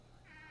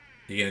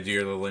You gonna do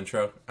your little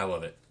intro? I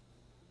love it.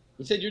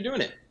 You said you're doing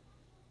it.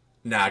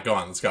 Nah, go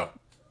on. Let's go.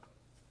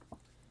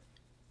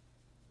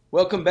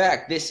 Welcome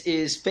back. This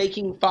is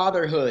Faking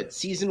Fatherhood,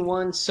 Season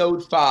 1,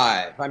 Sode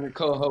 5. I'm your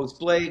co-host,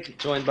 Blake,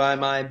 joined by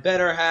my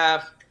better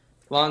half,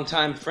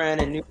 longtime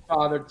friend and new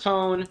father,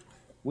 Tone.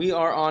 We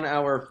are on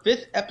our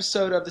 5th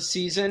episode of the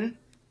season,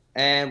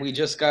 and we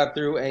just got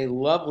through a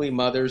lovely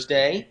Mother's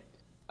Day.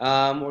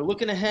 We're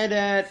looking ahead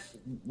at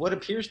what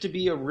appears to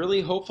be a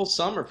really hopeful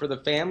summer for the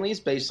families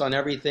based on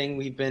everything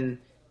we've been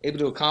able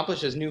to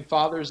accomplish as new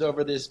fathers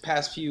over this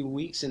past few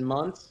weeks and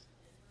months.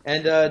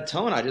 And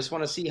Tone, I just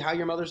want to see how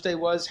your Mother's Day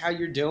was, how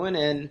you're doing,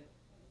 and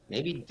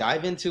maybe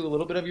dive into a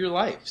little bit of your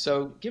life.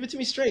 So give it to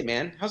me straight,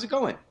 man. How's it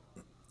going?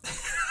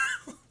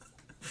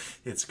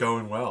 It's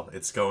going well.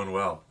 It's going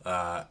well.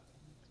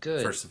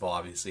 Good. First of all,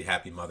 obviously,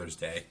 happy Mother's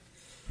Day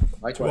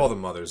Likewise. to all the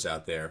mothers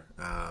out there.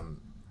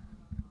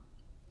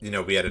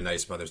 We had a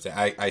nice Mother's Day.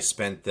 I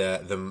spent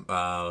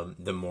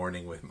the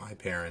morning with my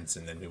parents,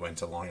 and then we went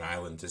to Long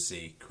Island to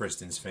see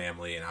Kristen's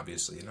family, and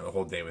obviously, the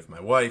whole day with my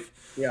wife.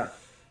 Yeah.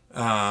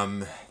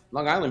 Long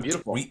Island,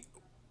 beautiful.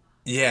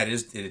 Yeah, it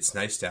is. It's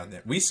nice down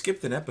there. We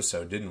skipped an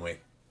episode, didn't we?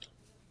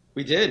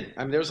 We did.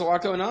 I mean, there was a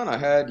lot going on. I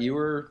had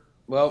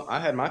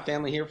my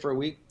family here for a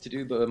week to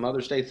do the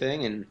Mother's Day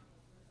thing and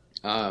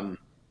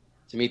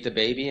to meet the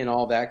baby and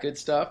all that good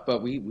stuff.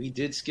 But we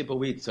did skip a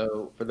week.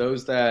 So for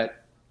those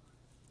that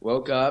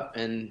woke up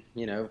and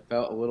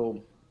felt a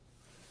little,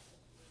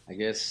 I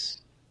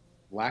guess,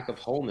 lack of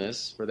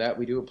wholeness for that,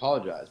 we do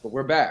apologize. But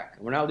we're back.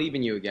 We're not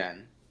leaving you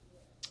again.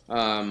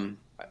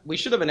 We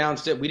should have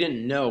announced it. We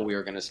didn't know we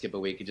were going to skip a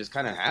week. It just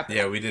kind of happened.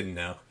 Yeah, we didn't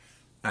know.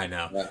 I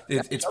know.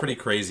 It's pretty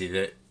crazy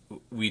that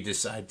we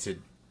decide to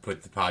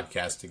put the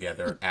podcast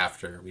together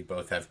after we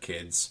both have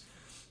kids,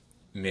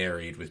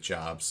 married with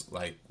jobs.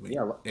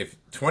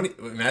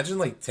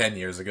 Imagine 10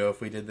 years ago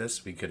if we did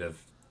this, we could have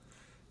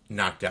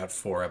knocked out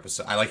 4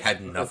 episodes. I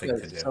had nothing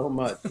to do. So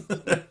much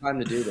time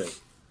to do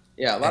this.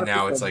 Yeah, and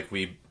now it's like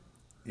we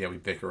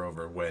bicker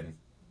over when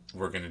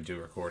we're going to do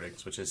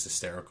recordings, which is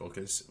hysterical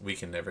because we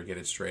can never get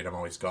it straight. I'm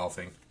always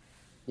golfing.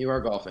 You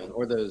are golfing,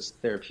 or those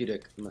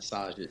therapeutic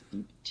massages,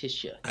 deep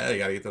tissue. I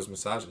got to get those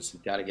massages. You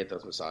got to get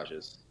those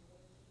massages.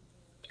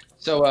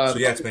 So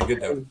yeah, it's been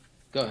good though.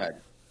 Go ahead.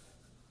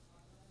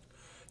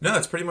 No,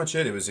 that's pretty much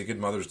it. It was a good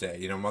Mother's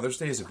Day. Mother's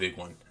Day is a big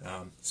one,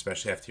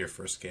 especially after your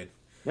first kid.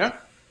 Yeah.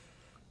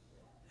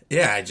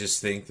 Yeah, I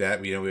just think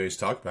that we always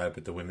talk about it,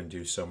 but the women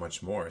do so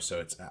much more.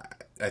 So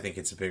I think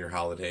it's a bigger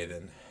holiday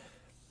than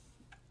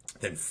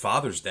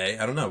Father's Day.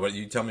 I don't know. What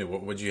you tell me?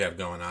 What you have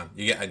going on?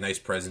 You get a nice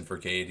present for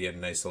Cade. You had a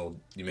nice little.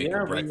 You make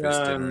her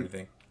breakfast, dinner, or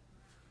anything.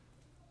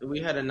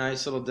 We had a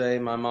nice little day.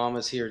 My mom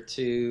was here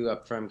too,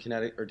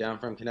 down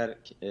from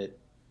Connecticut.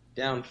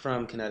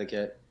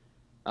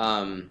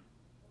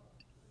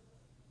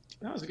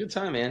 That was a good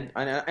time, man.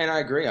 And I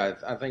agree.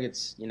 I think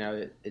it's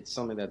it's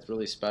something that's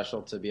really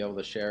special to be able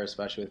to share,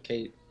 especially with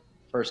Kate,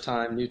 first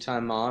time, new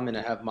time mom, and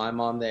to have my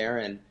mom there,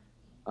 and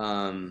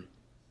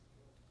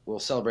we'll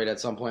celebrate at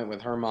some point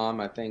with her mom.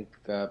 I think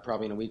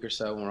probably in a week or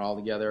so when we're all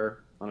together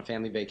on a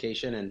family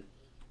vacation, and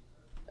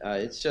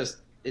it's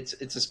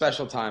a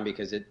special time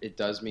because it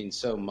does mean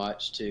so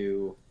much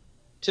to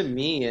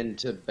me and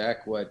to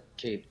Beck what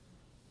Kate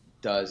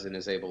does and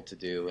is able to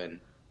do, and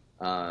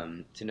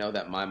to know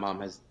that my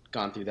mom has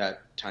gone through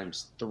that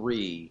times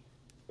 3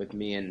 with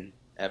me and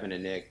Evan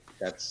and Nick.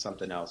 That's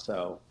something else.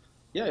 So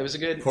yeah, it was a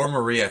good. Poor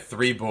Maria,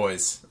 3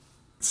 boys,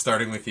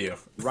 starting with you.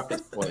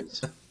 Rocket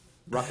boys.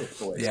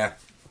 Yeah.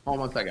 Hold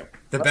on 1 second.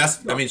 The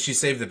best. I mean, she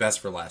saved the best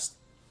for last.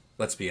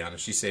 Let's be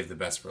honest. She saved the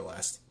best for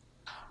last.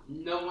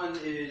 No one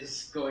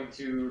is going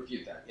to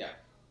refute that. Yeah.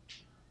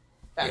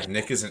 Yeah,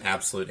 Nick is an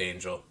absolute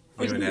angel.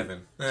 You and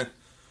Evan.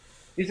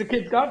 He's a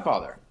kid's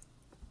godfather.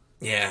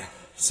 Yeah.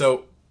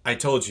 So I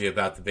told you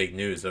about the big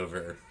news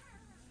over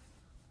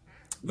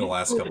the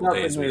last couple of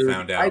days. We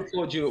found out. I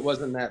told you it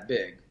wasn't that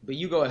big, but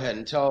you go ahead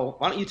and tell.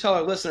 Why don't you tell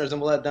our listeners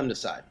and we'll let them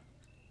decide.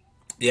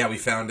 Yeah, we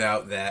found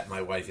out that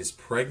my wife is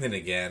pregnant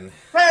again.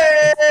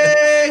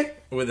 Hey!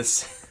 with a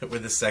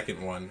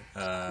second one.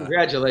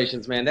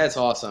 Congratulations, man! That's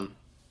awesome.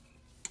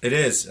 It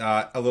is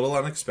a little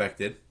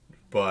unexpected,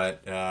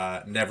 but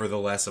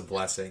nevertheless a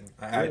blessing.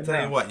 I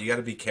tell you what, you got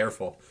to be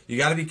careful. You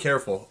got to be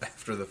careful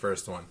after the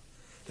first one.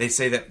 They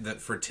say that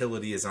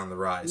fertility is on the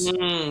rise. You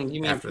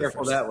mean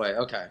careful that way?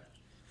 Okay.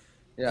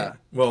 Yeah.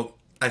 Well,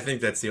 I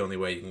think that's the only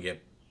way you can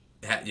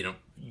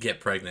get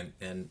pregnant,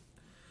 and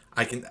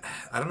I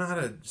don't know how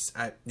to.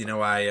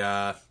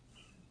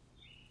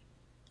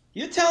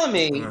 You're telling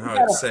me you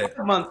got a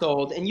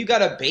 5-month-old and you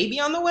got a baby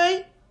on the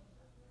way?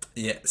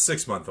 Yeah,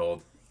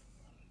 6-month-old.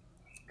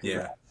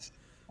 Yeah.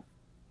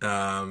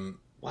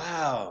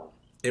 Wow.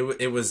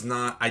 It was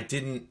not. I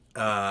didn't.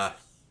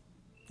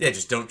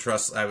 Just don't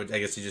trust. I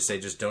guess you just say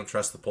just don't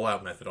trust the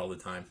pull-out method all the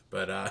time.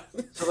 But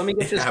so let me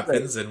get it this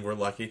happens, straight. And we're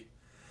lucky.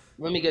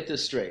 Let me get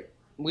this straight.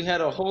 We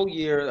had a whole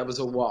year that was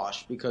a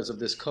wash because of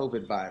this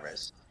COVID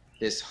virus,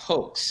 this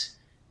hoax,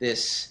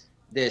 this.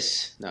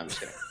 No, I'm just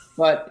kidding.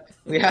 But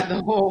we had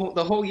the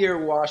whole year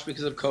washed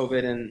because of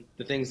COVID and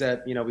the things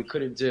that we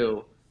couldn't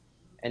do.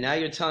 And now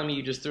you're telling me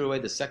you just threw away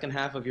the second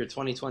half of your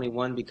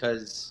 2021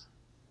 because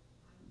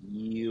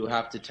you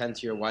have to tend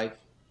to your wife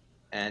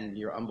and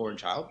your unborn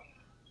child?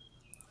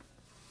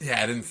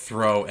 Yeah, I didn't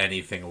throw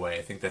anything away.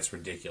 I think that's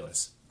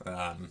ridiculous.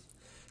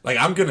 Like,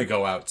 I'm gonna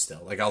go out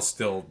still. Like, I'll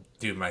still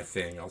do my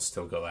thing. I'll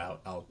still go out.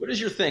 I'll What is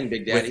your thing,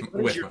 Big Daddy? What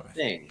is with your my wife.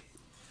 thing?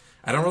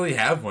 I don't really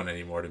have one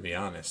anymore, to be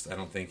honest. I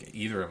don't think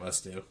either of us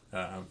do.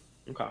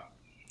 Okay.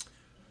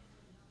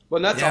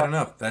 Well, that's Yeah, I all. don't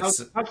know.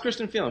 That's How's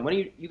Kristen feeling?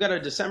 When you got a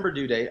December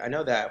due date? I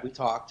know that we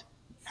talked.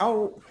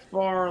 How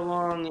far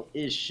along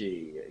is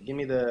she? Give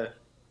me the.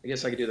 I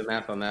guess I could do the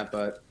math on that,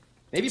 but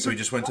maybe. so. We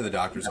just went to the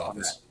doctor's on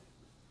that. office.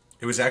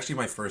 It was actually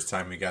my first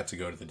time we got to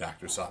go to the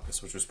doctor's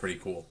office, which was pretty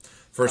cool.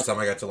 First time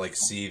I got to like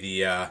see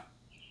the.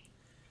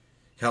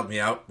 Help me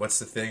out. What's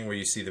the thing where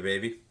you see the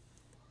baby?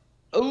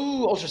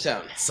 Oh,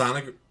 ultrasound.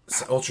 Sonogram,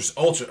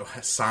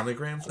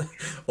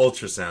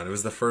 ultrasound. It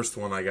was the first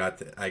one I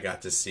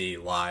got to see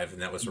live,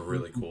 and that was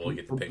really cool. You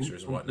get the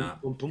pictures and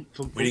whatnot. We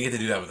didn't get to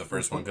do that with the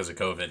first one because of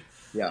COVID,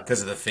 Yeah.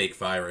 because of the fake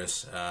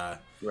virus.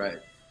 Right.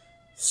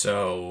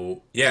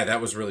 So yeah,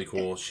 that was really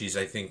cool. She's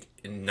I think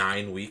in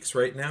 9 weeks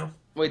right now.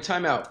 Wait,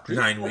 time out.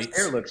 9 weeks.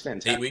 Hair looks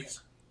fantastic. 8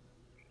 weeks.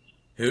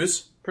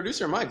 Whose?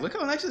 Producer Mike, look how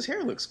nice his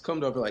hair looks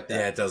combed over like that.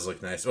 Yeah, it does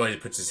look nice. Well, he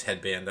puts his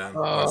headband on. He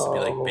wants to be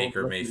like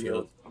Baker look at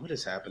Mayfield. you. What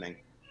is happening?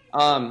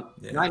 Yeah.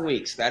 9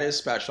 weeks. That is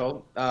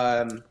special.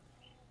 How's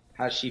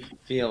she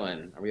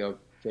feeling? Are we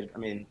okay? I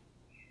mean,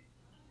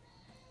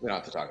 we don't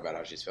have to talk about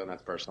how she's feeling.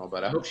 That's personal.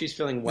 But I hope she's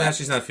feeling well. Nah,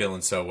 she's not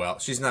feeling so well.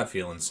 She's not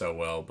feeling so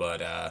well,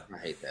 but I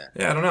hate that.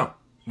 yeah, I don't know.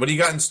 What do you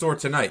got in store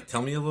tonight?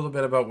 Tell me a little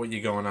bit about what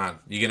you going on.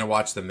 You gonna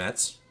watch the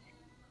Mets?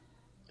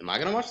 Am I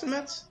going to watch the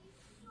Mets?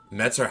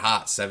 Mets are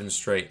hot, 7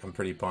 straight. I'm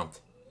pretty pumped.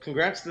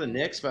 Congrats to the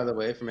Knicks, by the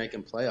way, for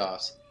making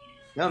playoffs.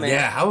 No, man.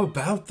 Yeah, how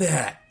about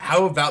that?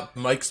 How about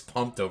Mike's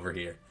pumped over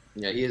here?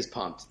 Yeah, he is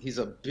pumped. He's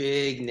a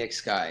big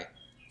Knicks guy.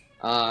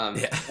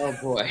 Yeah. Oh,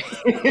 boy.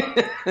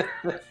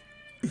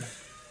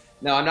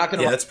 No, I'm not going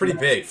to. Yeah, that's pretty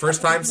big.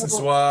 First time since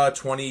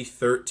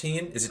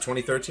 2013. Is it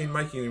 2013,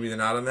 Mike? You gonna be the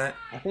nod on that?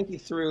 I think he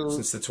threw.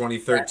 Since the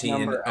 2013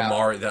 number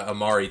out. the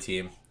Amari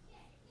team.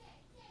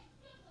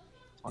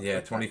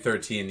 Yeah,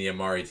 2013, the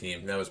Amari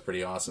team. That was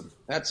pretty awesome.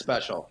 That's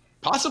special.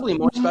 Possibly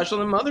more special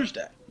than Mother's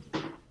Day.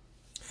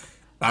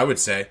 I would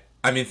say.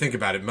 I mean, think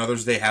about it.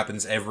 Mother's Day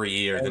happens every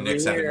year. The Every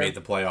Knicks haven't year. made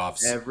the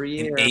playoffs Every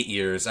year. in 8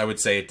 years. I would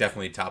say it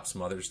definitely tops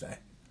Mother's Day.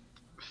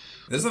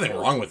 There's nothing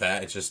wrong with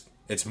that.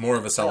 It's more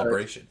of a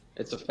celebration.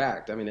 It's a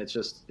fact. I mean, it's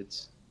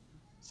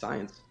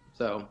science.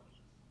 So,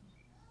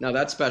 no,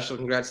 that's special.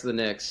 Congrats to the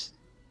Knicks.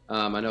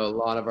 I know a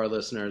lot of our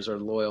listeners are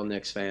loyal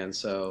Knicks fans.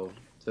 So,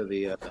 to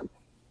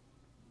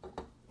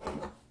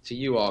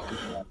you all,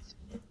 congrats.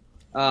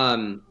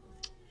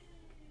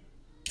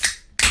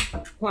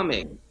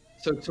 Coming.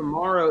 So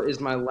tomorrow is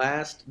my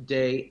last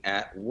day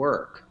at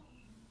work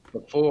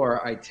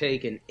before I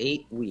take an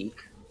 8-week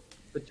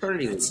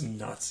paternity leave. That's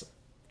nuts.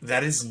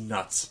 That is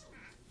nuts.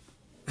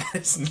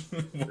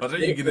 What are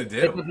you gonna With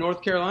do?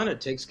 North Carolina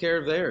takes care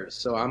of theirs,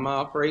 so I'm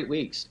off for 8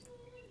 weeks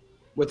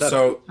with a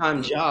So-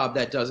 full-time job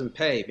that doesn't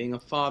pay. Being a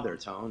father,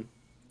 Tone.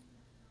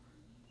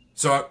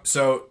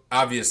 So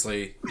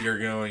obviously you're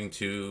going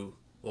to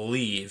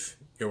leave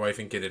your wife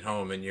and kid at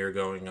home, and you're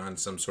going on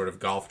some sort of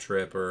golf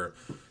trip or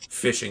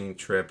fishing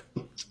trip,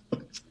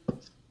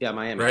 Yeah,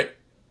 Miami. right?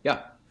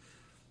 Yeah.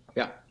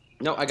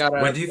 No, I got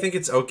When do you think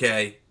it's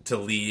okay to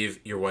leave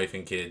your wife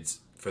and kid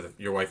for the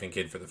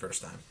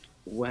first time?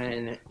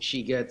 when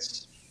she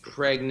gets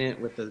pregnant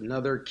with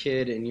another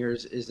kid and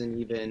yours isn't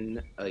even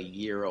a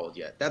year old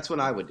yet. That's what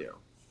I would do.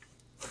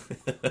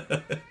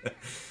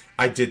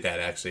 I did that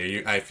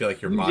actually. I feel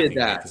like you're You mocking did me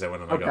that. because I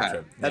went on a golf Okay,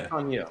 trip. that's Yeah.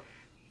 on you.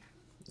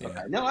 Yeah.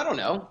 Okay. No, I don't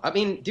know. I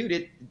mean, dude,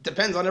 it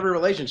depends on every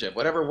relationship.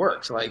 Whatever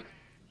works. Like,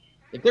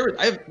 if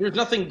there's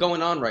nothing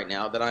going on right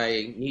now that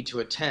I need to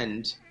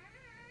attend,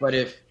 but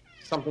if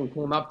something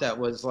came up that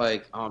was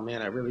like, oh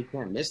man, I really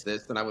can't miss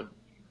this, then I would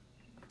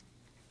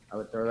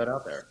throw that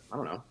out there. I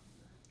don't know.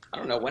 I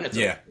don't know when it's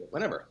Yeah.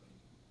 whenever.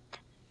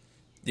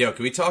 Yo,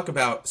 can we talk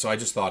about? So I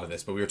just thought of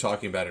this, but we were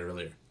talking about it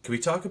earlier. Can we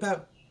talk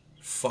about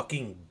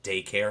fucking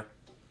daycare?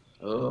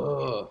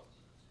 Oh.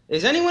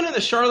 Is anyone in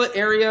the Charlotte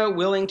area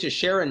willing to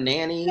share a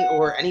nanny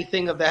or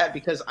anything of that?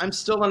 Because I'm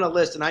still on a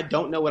list and I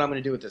don't know what I'm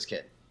going to do with this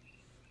kid.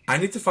 I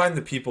need to find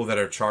the people that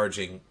are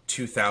charging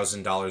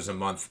 $2,000 a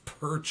month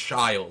per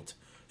child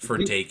for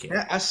daycare.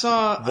 Yeah, I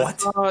saw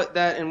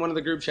that in one of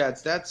the group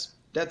chats.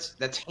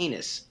 That's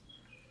heinous.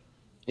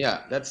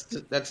 Yeah,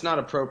 that's not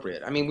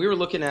appropriate. I mean, we were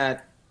looking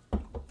at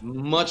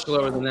much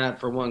lower than that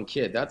for one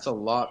kid. That's a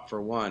lot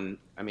for one.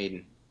 I mean,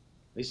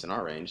 at least in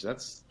our range,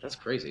 that's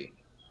crazy.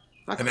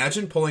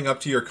 Imagine pulling up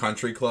to your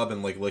country club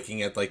and like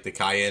looking at like the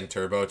Cayenne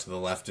Turbo to the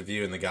left of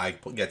you, and the guy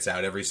gets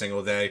out every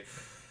single day,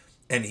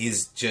 and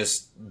he's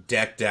just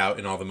decked out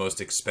in all the most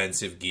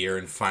expensive gear.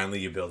 And finally,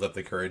 you build up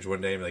the courage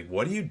one day and be like,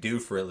 "What do you do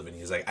for a living?"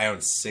 He's like, "I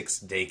own 6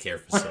 daycare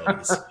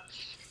facilities."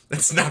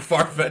 That's not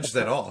far fetched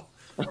at all.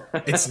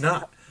 It's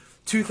not.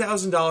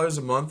 $2,000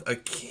 a month, a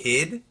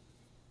kid?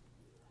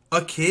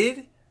 A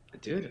kid?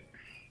 Dude.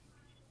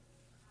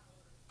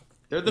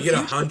 They're the You get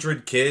future.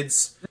 100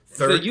 kids,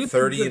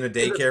 30 in a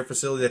daycare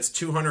facility. That's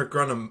 200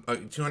 grand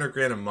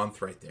a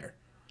month right there.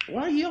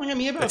 Why are you yelling at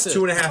me about That's this?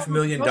 $2.5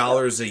 million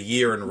a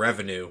year in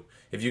revenue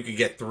if you could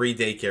get 3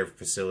 daycare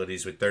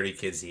facilities with 30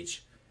 kids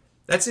each.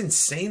 That's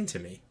insane to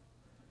me.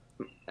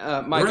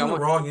 Mike, We're in the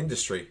wrong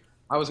industry.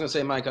 I was going to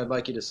say, Mike, I'd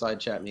like you to side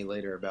chat me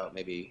later about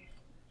maybe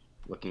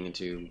looking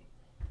into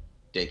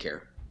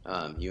daycare.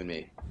 You and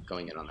me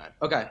going in on that.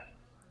 Okay.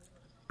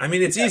 I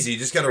mean, it's easy. You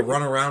just got to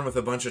run around with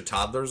a bunch of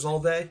toddlers all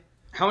day.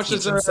 How much Teach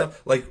is them there?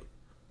 stuff. Like,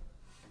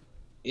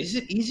 Is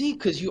it easy?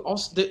 Because you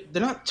also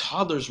they're not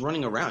toddlers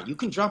running around. You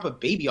can drop a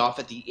baby off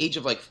at the age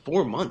of like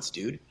 4 months,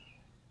 dude.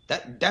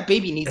 That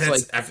baby needs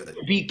to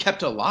be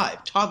kept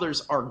alive.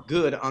 Toddlers are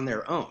good on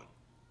their own.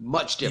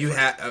 Much different. You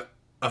have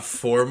a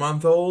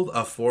 4-month-old.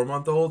 A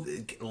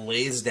 4-month-old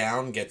lays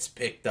down, gets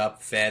picked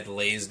up, fed,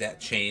 lays down,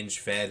 changed,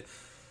 fed.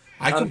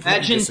 I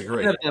completely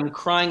disagree. Imagine them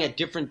crying at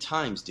different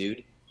times,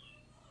 dude.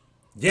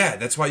 Yeah,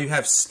 that's why you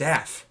have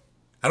staff.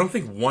 I don't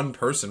think one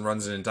person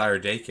runs an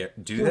entire daycare.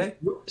 Do they?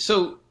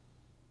 So,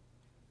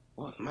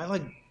 well, am I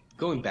like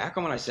going back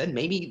on what I said?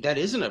 Maybe that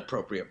is an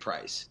appropriate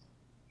price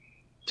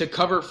to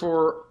cover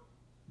for,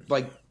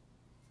 like,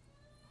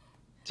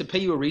 to pay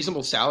you a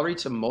reasonable salary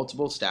to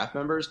multiple staff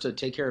members to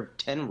take care of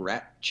 10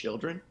 rat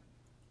children.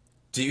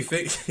 Do you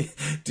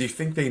think? Do you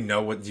think they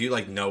know what? Do you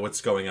like know what's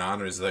going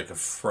on, or is there like a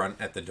front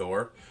at the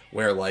door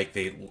where like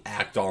they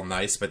act all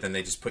nice, but then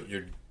they just put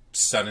your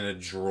son in a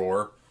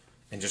drawer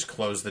and just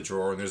close the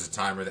drawer, and there's a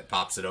timer that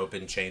pops it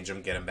open, change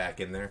them, get them back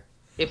in there?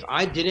 If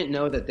I didn't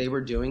know that they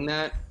were doing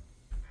that,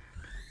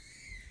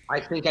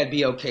 I think I'd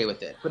be okay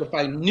with it. But if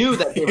I knew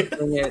that they were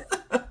doing it,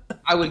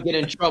 I would get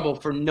in trouble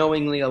for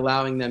knowingly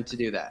allowing them to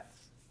do that.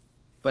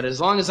 But as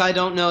long as I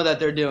don't know that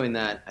they're doing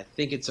that, I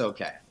think it's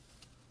okay.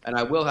 And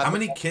I will have. How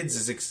many kids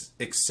is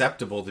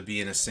acceptable to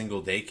be in a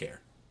single daycare?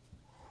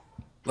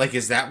 Like,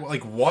 is that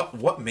like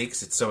what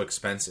makes it so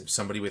expensive?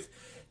 Somebody with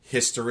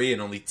history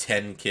and only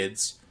 10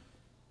 kids.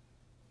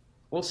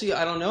 Well, see,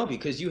 I don't know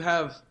because you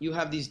have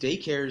these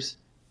daycares,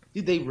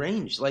 dude. They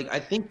range. Like, I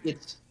think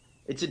it's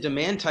a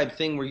demand type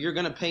thing where you're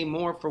going to pay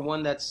more for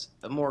one that's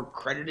a more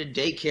accredited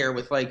daycare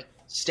with like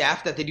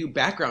staff that they do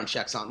background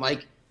checks on.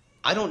 Like,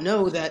 I don't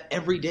know that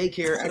every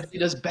daycare actually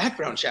does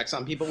background checks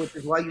on people, which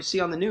is why you see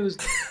on the news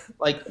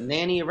like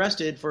nanny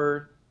arrested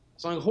for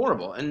something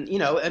horrible. And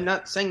I'm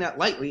not saying that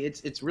lightly.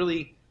 It's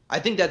really, I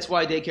think that's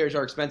why daycares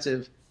are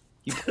expensive.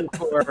 You pay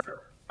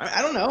for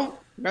I don't know.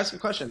 You're asking a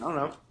question. I don't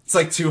know. It's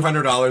like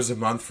 $200 a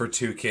month for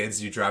 2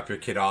 kids. You drop your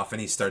kid off,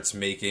 and he starts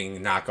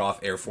making knockoff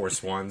Air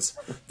Force Ones.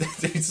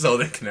 They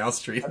sold at Canal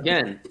Street.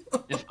 Again,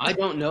 if I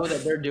don't know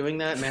that they're doing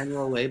that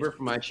manual labor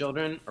for my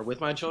children or with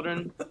my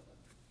children,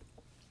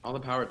 all the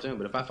power to them.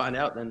 But if I find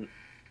out, then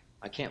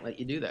I can't let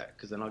you do that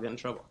because then I'll get in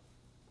trouble.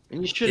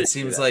 And you should. It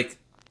seems like,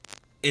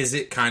 is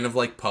it kind of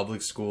like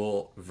public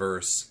school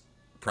versus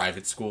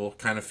private school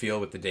kind of feel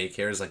with the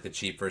daycares, like the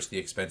cheap versus the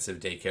expensive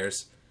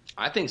daycares?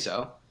 I think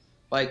so.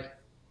 Like,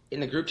 in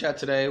the group chat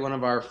today, one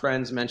of our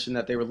friends mentioned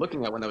that they were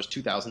looking at one that was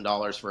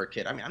 $2,000 for a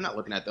kid. I mean, I'm not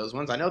looking at those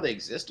ones. I know they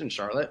exist in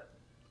Charlotte.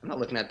 I'm not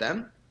looking at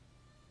them.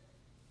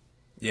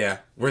 Yeah,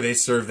 where they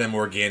serve them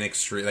organic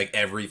street, like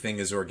everything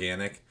is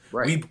organic.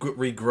 Right.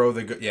 We grow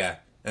the yeah,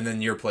 and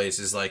then your place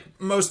is like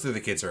most of the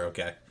kids are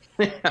okay.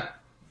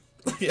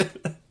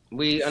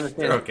 We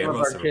understand okay, some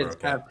of our kids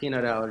okay. have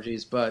peanut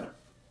allergies, but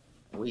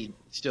we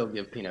still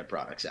give peanut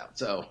products out.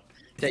 So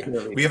take it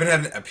over. We haven't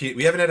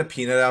had a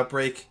peanut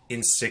outbreak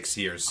in 6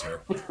 years,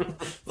 sir.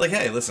 Like,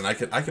 hey, listen, I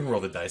can roll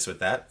the dice with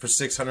that for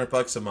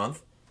 $600 a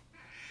month.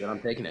 Then I'm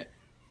taking it.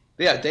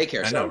 But yeah,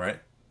 daycare. I know, right?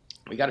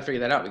 We got to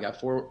figure that out. We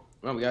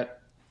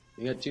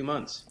got 2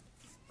 months.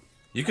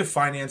 You could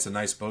finance a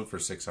nice boat for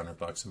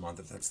 $600 a month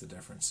if that's the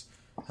difference,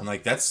 and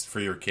like that's for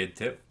your kid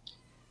too.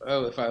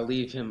 Oh, if I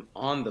leave him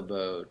on the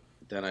boat,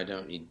 then I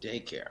don't need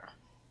daycare.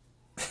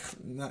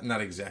 Not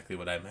exactly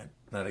what I meant.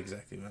 Not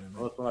exactly what I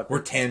meant. Well,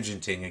 We're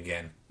tangenting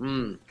again.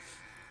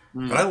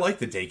 But I like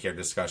the daycare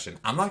discussion.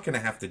 I'm not going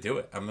to have to do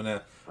it. I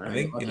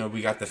think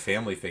we got the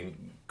family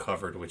thing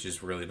covered, which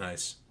is really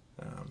nice.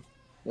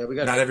 Yeah, we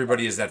got. Not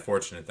everybody is that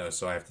fortunate though,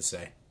 so I have to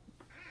say.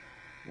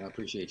 I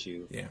appreciate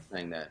you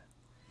saying that,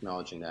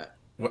 acknowledging that.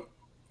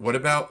 What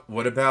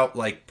about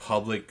like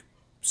public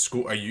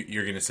school?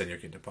 You're going to send your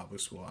kid to public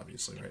school,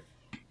 obviously, right?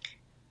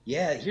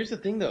 Yeah, here's the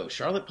thing though.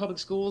 Charlotte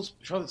schools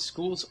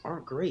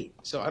aren't great.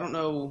 So I don't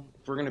know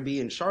if we're going to be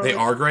in Charlotte. They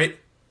are great?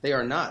 They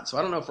are not. So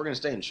I don't know if we're going to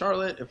stay in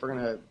Charlotte, if we're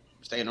going to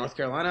stay in North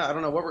Carolina. I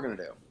don't know what we're going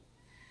to do.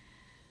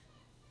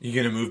 You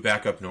going to move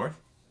back up north?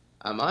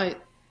 I might.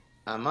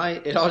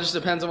 It all just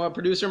depends on what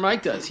producer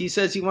Mike does. He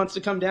says he wants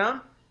to come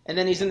down, and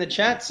then he's in the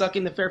chat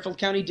sucking the Fairfield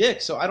County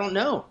dick. So I don't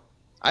know.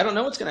 I don't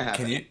know what's going to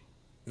happen. Can you?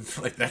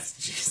 Like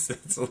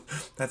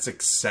that's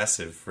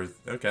excessive for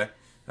okay.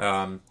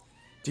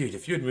 Dude,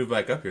 if you would move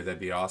back up here, that'd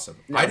be awesome.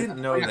 No, I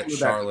didn't know that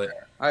Charlotte.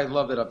 I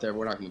love it up there.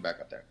 We're not going back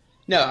up there.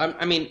 No,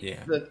 I mean,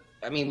 yeah.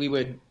 we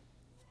would.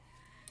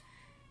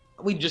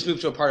 we just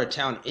moved to a part of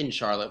town in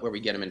Charlotte where we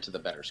get him into the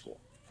better school.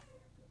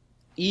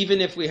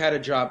 Even if we had a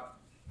job,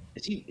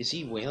 is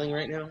he wailing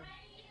right now?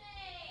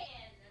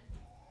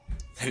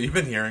 Have you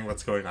been hearing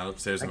what's going on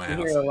upstairs I in my can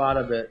house? hear a lot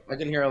of it. I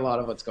can hear a lot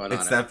of what's going on.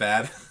 It's that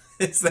bad.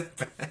 It's that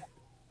bad.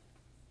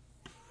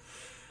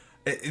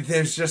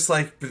 There's just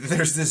like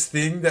there's this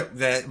thing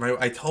that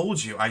I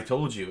told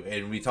you,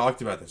 and we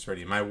talked about this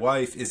already. My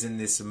wife is in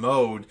this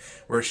mode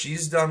where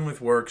she's done with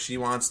work, she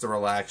wants to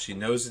relax, she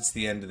knows it's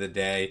the end of the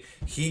day.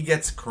 He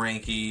gets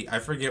cranky. I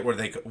forget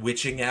what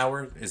witching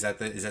hour is that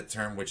the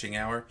term witching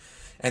hour,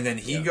 and then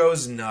he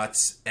goes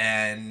nuts,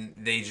 and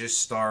they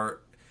just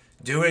start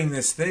doing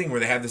this thing where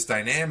they have this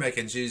dynamic,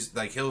 and she's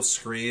like, he'll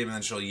scream and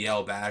then she'll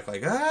yell back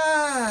like,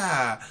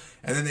 ah,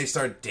 and then they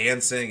start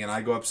dancing, and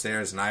I go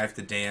upstairs and I have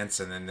to dance,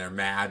 and then they're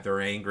mad,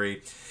 they're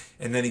angry,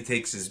 and then he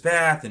takes his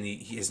bath, and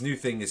his new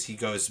thing is he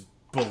goes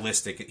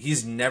ballistic.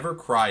 He's never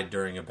cried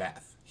during a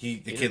bath. The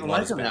kid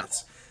loves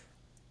baths.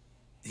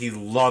 He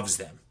loves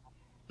them.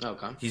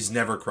 Okay. He's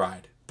never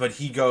cried, but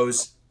he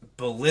goes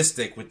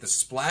ballistic with the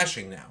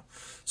splashing now.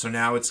 So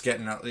now it's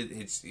getting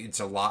it's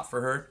a lot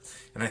for her,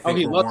 and I think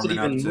he we're loves it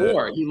warming even up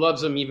more. He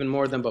loves him even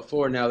more than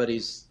before. Now that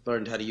he's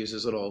learned how to use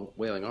his little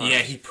wailing arms. Yeah,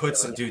 he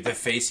puts the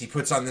face. He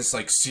puts on this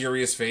like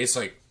serious face,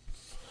 like,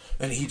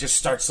 and he just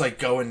starts like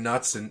going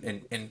nuts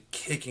and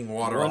kicking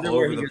water all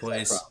over the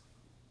place.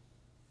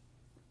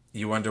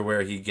 You wonder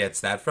where he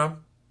gets that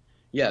from?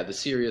 Yeah, the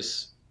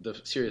serious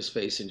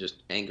face and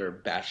just anger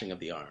bashing of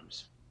the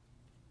arms.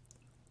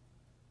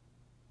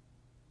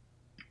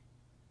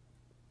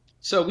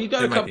 So we've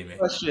got a couple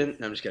questions.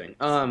 No, I'm just kidding.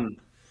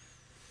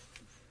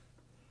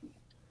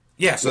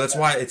 Yeah, so that's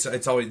why it's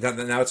always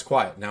now it's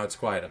quiet. Now it's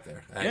quiet up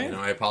there.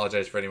 I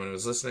apologize for anyone who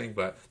was listening,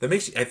 but that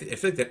makes I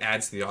feel like that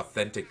adds to the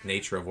authentic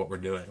nature of what we're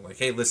doing. Like,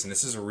 hey, listen,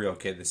 this is a real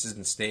kid. This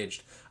isn't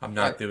staged. I'm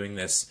not doing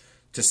this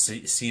to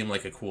see him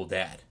like a cool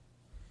dad.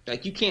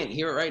 Like, you can't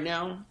hear it right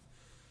now,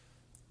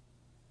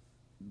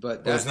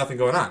 but there's nothing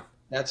going on.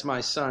 That's my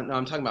son. No,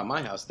 I'm talking about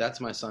my house.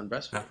 That's my son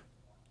breastfeeding.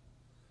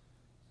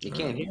 You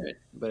can't hear it,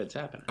 but it's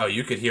happening. Oh,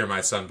 you could hear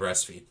my son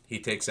breastfeed. He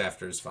takes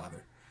after his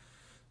father.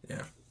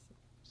 Yeah.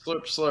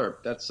 Slurp,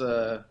 slurp. That's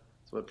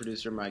what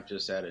producer Mike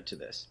just added to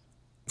this.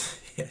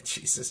 Yeah,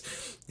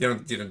 Jesus.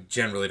 You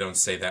generally don't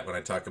say that when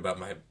I talk about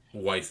my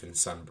wife and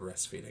son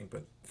breastfeeding,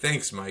 but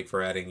thanks, Mike,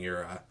 for adding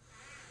your.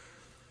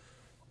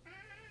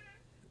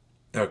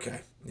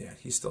 Okay. Yeah,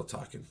 he's still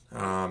talking.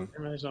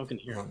 Everybody's not can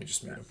hear. Let me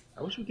just mute him.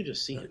 I wish we could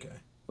just see him. Okay.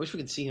 I wish we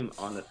could see him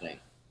on the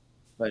thing.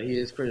 But he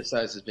is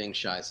criticized as being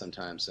shy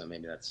sometimes, so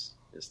maybe that's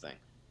his thing.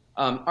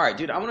 All right,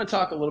 dude, I want to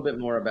talk a little bit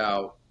more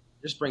about,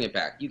 just bring it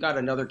back. You got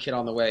another kid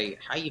on the way.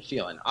 How you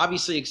feeling?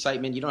 Obviously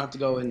excitement. You don't have to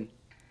go and,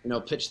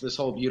 pitch this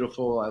whole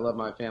beautiful, I love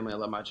my family, I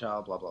love my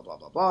child, blah, blah, blah,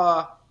 blah,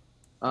 blah.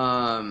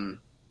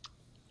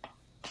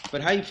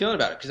 But how you feeling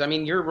about it? Because,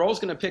 your role's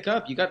going to pick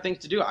up. You got things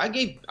to do. I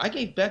gave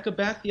Beck a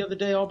bath the other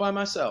day all by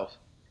myself.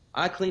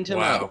 I cleaned him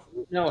up. I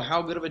don't know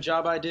how good of a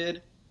job I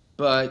did.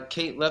 But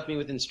Kate left me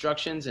with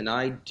instructions, and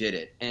I did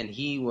it. And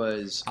he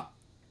was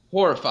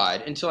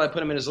horrified until I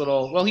put him in his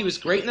little... Well, he was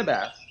great in the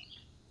bath.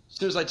 As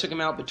soon as I took him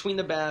out between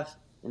the bath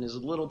and his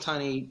little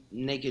tiny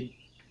naked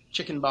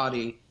chicken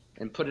body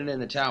and put it in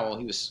the towel,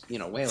 he was,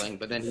 wailing,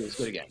 but then he was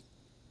good again.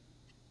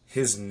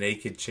 His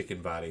naked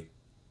chicken body?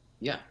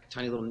 Yeah,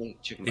 tiny little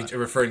naked chicken body. Are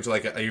you referring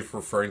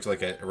to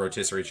like a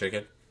rotisserie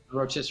chicken? A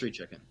rotisserie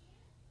chicken.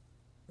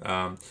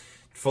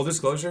 Full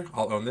disclosure,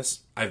 I'll own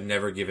this. I've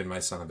never given my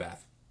son a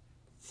bath.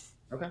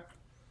 Okay.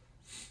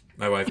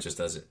 My wife just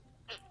does it.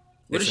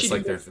 It's just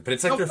like their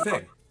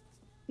thing.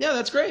 Yeah,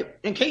 that's great.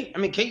 And Kate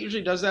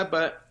usually does that,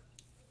 but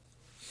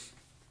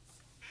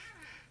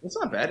it's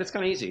not bad. It's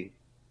kind of easy.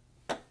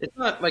 It's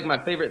not like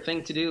my favorite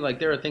thing to do. Like,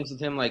 there are things with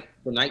him, like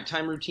the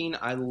nighttime routine.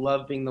 I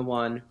love being the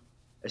one,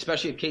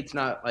 especially if Kate's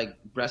not like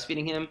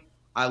breastfeeding him.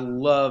 I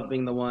love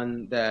being the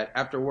one that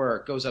after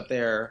work goes up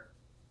there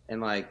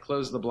and like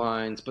close the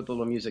blinds, put the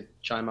little music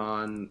chime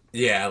on.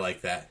 Yeah, I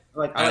like that.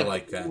 I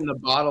like that. In the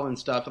bottle and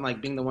stuff, and like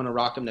being the one to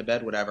rock him to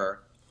bed,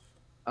 whatever.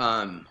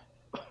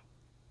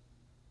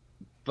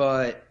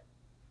 But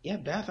yeah,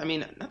 bath.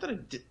 Not that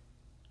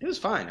it was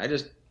fine. I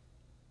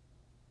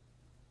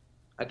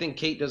think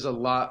Kate does a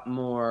lot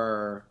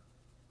more.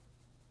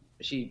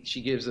 She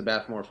gives the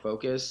bath more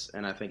focus,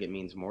 and I think it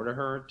means more to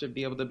her to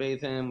be able to bathe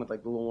him with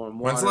like the little warm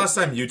water. When's the last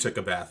time you took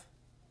a bath?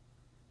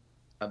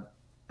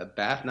 A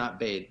bath, not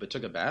bathed, but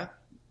took a bath?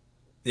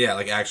 Yeah,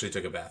 like actually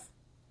took a bath.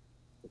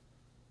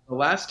 The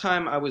last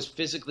time I was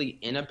physically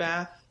in a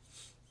bath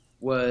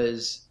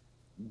was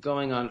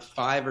going on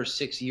 5 or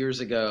 6 years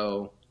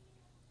ago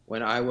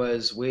when I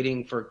was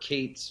waiting for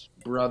Kate's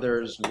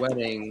brother's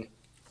wedding,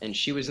 and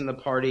she was in the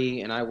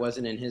party and I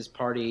wasn't in his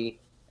party,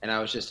 and I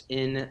was just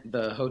in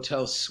the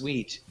hotel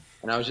suite,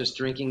 and I was just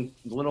drinking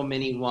little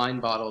mini wine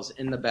bottles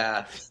in the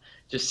bath,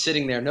 just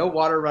sitting there, no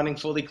water running,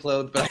 fully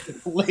clothed, but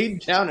I laid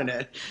down in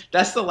it.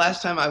 That's the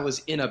last time I was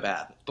in a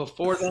bath.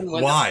 Before then,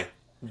 why?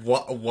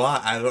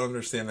 Why? I don't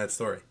understand that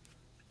story.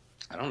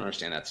 I don't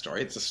understand that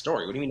story. It's a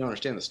story. What do you mean you don't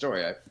understand the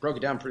story? I broke it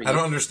down pretty good. I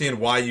don't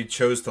understand why you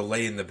chose to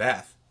lay in the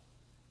bath.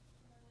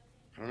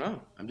 I don't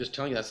know. I'm just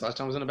telling you that's the last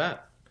time I was in a bath.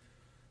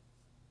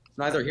 It's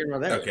neither here nor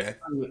there. Okay.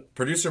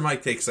 Producer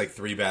Mike takes like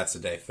 3 baths a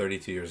day.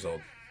 32 years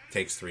old,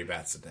 takes 3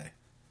 baths a day.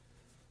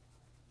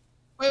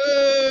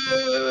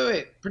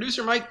 Wait.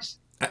 Producer I,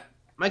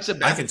 Mike's a I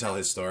bath. can tell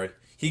his story.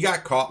 He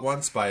got caught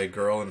once by a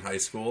girl in high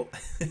school.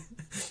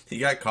 He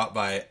got caught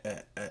by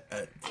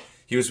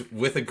he was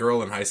with a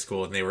girl in high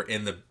school, and they were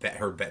in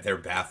their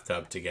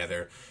bathtub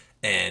together,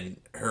 and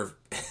her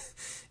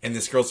and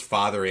this girl's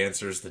father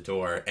answers the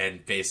door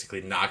and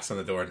basically knocks on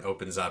the door and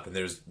opens up, and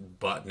there's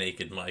butt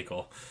naked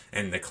Michael,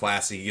 and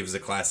he gives the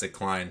classic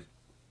line,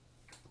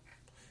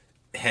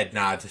 head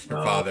nod to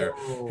her father,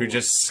 who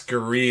just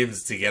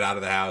screams to get out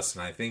of the house,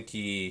 and I think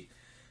he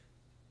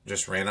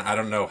just ran. I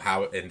don't know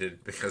how it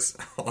ended because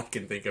all I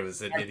can think of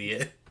is an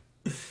idiot.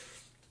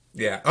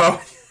 Yeah.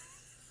 Oh,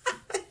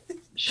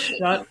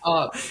 Shut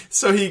up.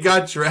 so he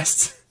got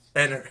dressed,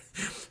 and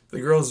the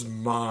girl's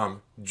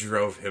mom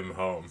drove him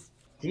home.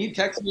 Can you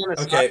text me on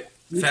a Okay,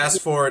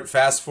 Snap?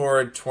 fast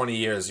forward 20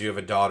 years. You have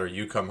a daughter.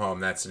 You come home.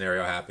 That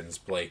scenario happens.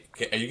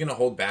 Blake, are you gonna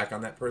hold back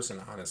on that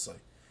person? Honestly,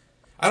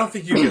 I don't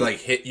think you could like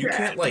hit. You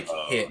can't like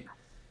hit.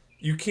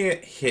 You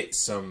can't hit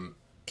some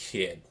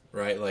kid,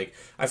 right? Like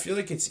I feel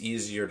like it's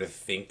easier to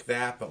think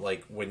that, but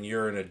like when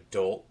you're an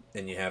adult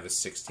and you have a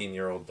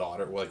 16-year-old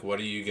daughter, like what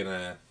are you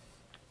gonna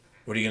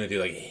do?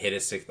 Like hit a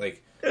six?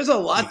 Like There's a you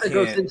lot that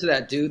goes can't. into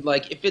that, dude.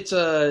 Like, if it's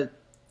I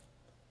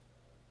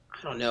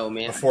don't know, A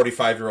man.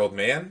 45-year-old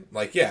man,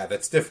 like yeah,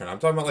 that's different. I'm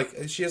talking about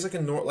like she has like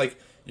like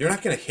you're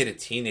not gonna hit a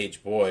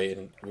teenage boy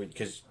and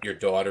because your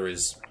daughter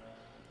is.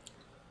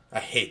 I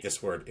hate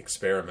this word,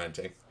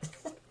 experimenting.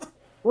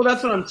 Well,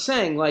 that's what I'm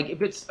saying. Like,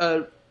 if it's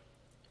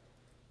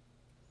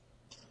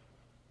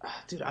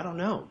dude, I don't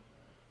know.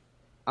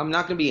 I'm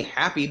not gonna be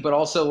happy, but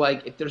also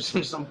like, if there's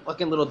some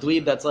fucking little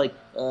dweeb that's like,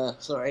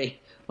 sorry,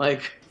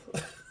 like,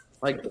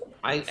 like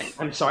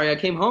I'm sorry I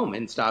came home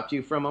and stopped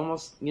you from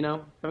almost,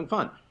 having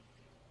fun,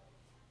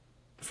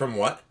 From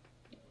what?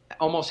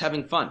 almost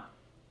having fun.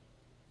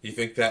 You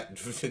think that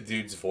the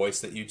dude's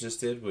voice that you just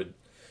did would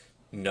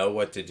know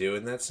what to do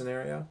in that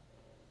scenario?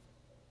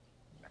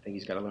 I think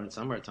he's got to learn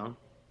somewhere, Tom.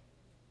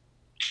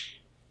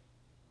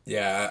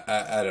 Yeah,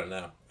 I don't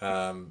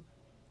know.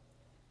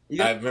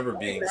 You I got remember to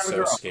being have a so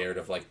girl. scared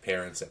of like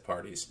parents at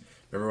parties.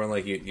 Remember when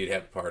like you'd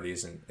have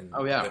parties and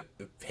Oh yeah,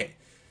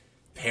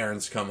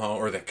 parents come home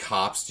or the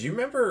cops. Do you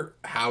remember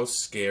how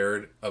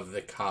scared of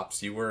the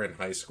cops you were in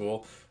high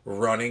school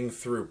running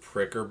through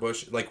pricker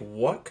bush? Like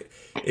what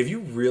if you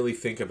really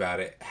think about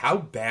it, how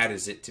bad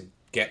is it to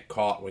get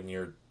caught when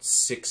you're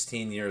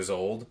 16 years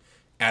old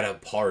at a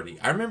party?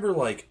 I remember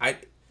like I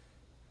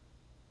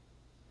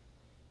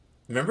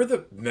remember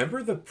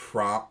the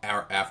prom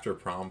our after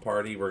prom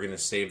party. We're going to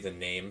save the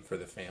name for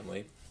the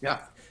family yeah,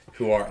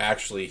 who are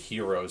actually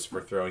heroes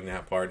for throwing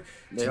that party.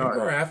 Do they you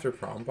remember are. our after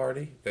prom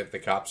party that the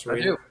cops I were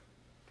in? do.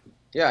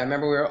 Yeah, I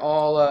remember we were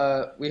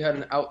all we had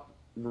an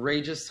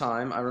outrageous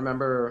time. I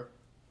remember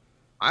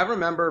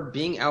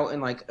being out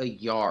in like a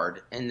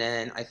yard, and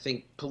then I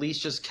think police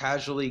just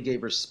casually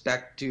gave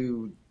respect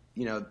to,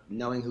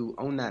 knowing who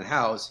owned that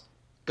house,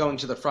 going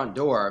to the front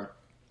door.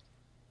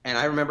 And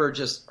I remember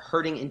just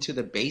hurting into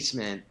the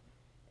basement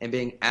and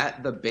being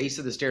at the base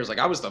of the stairs. Like,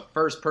 I was the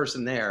first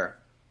person there.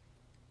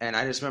 And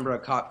I just remember a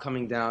cop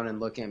coming down and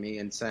looking at me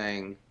and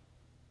saying,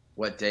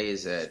 "What day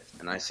is it?"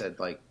 And I said,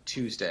 like,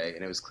 Tuesday.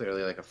 And it was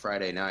clearly like a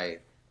Friday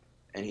night.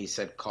 And he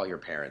said, "Call your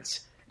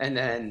parents." And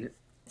then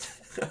I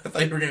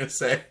thought you were gonna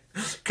say,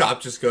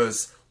 cop just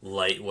goes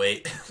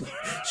lightweight,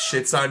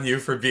 shits on you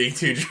for being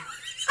too drunk.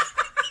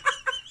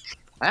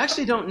 I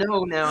actually don't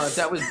know now if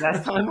that was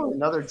that time or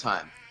another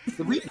time.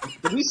 Did we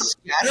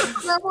scatter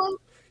for that one?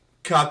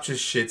 Cop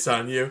just shits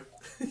on you.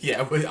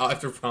 Yeah,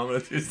 after prom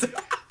on Tuesday.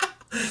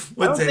 I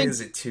What don't day think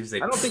is it? Tuesday.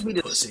 I don't think we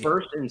Pussy.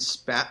 dispersed and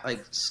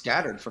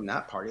scattered from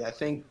that party. I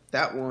think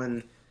that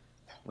one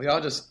we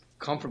all just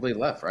comfortably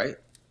left, right?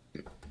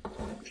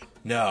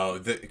 No,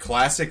 the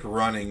classic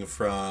running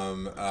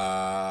from.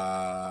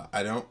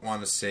 I don't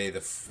want to say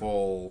the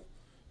full.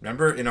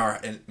 Remember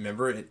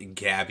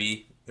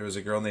Gabby? There was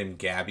a girl named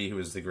Gabby who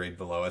was the grade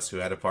below us who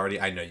had a party.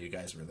 I know you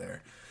guys were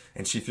there,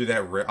 and she threw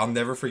that. I'll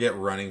never forget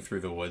running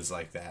through the woods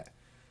like that.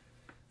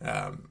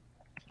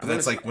 But I'm gonna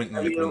that's like when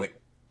tell you,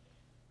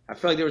 I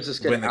feel like there was this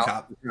kid when the out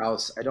cop. in his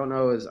house. I don't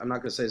know I'm not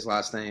gonna say his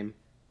last name,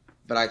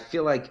 but I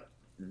feel like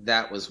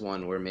that was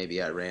one where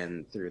maybe I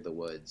ran through the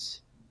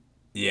woods.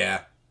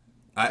 Yeah,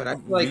 But I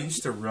feel we like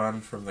used to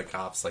run from the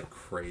cops like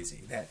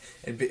crazy. That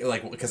and be,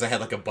 like because I had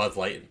like a Bud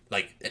Light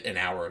like an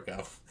hour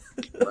ago.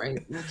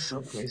 right? That's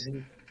so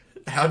crazy.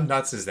 How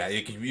nuts is that?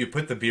 You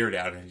put the beer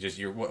down and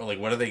you're like,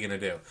 what are they gonna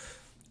do?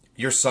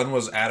 Your son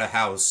was at a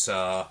house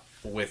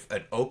with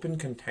an open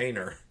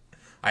container.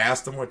 I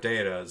asked him what day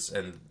it is,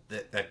 and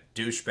that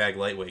douchebag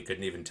lightweight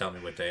couldn't even tell me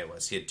what day it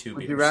was. He had two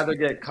Would you beers. rather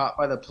get caught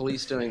by the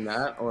police doing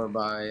that or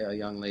by a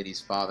young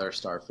lady's father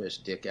starfish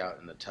dick out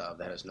in the tub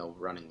that has no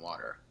running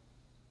water?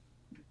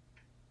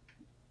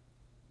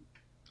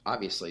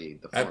 Obviously,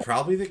 the I'd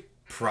former.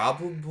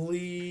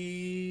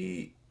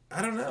 probably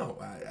I don't know.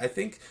 I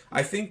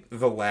think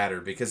the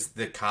latter, because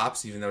the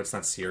cops, even though it's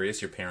not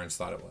serious, your parents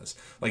thought it was.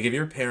 Like if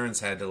your parents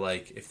had to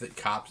like, if the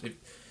cops, if,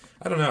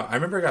 I don't know. I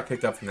remember I got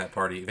picked up from that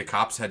party. The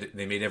cops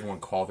they made everyone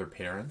call their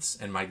parents,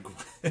 and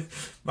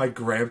my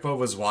grandpa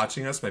was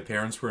watching us. My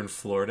parents were in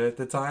Florida at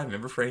the time.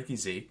 Remember Frankie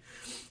Z?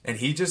 And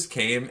he just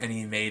came and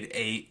he made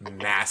a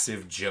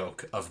massive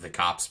joke of the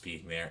cops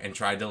being there and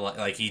tried to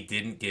like he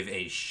didn't give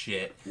a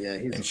shit. Yeah,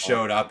 and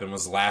showed up and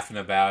was laughing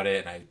about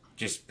it, and I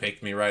just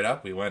picked me right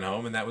up. We went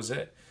home and that was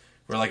it.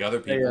 Where like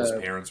other people's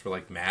parents were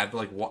like mad, but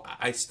like what?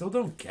 I still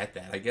don't get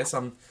that. I guess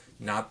I'm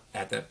not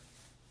at that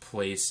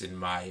place in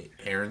my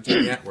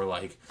parenting yet where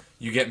like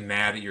you get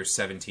mad at your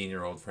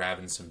 17-year-old for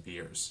having some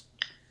beers.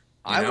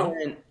 You know?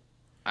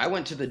 I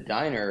went to the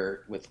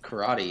diner with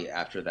karate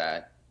after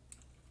that,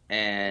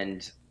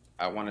 and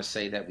I want to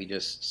say that we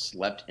just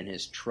slept in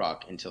his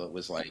truck until it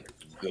was like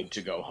good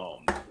to go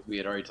home. We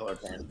had already told our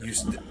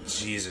parents.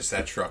 Jesus,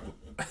 that truck!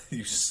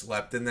 You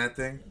slept in that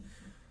thing?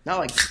 Not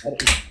like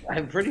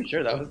I'm pretty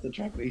sure that was the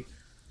truck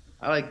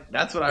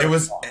that's what I. It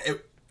was.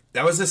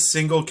 That was a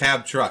single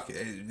cab truck.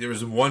 There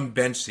was one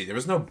bench seat. There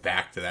was no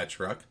back to that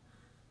truck.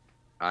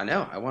 I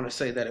know. I want to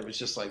say that it was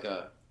just like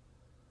a.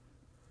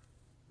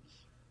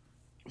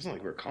 It wasn't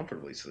like we were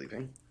comfortably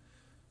sleeping.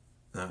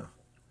 No.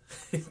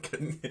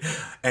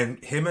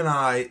 And him and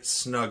I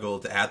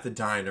snuggled at the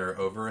diner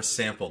over a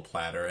sample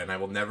platter, and I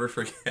will never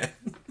forget.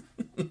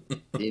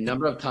 The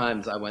number of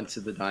times I went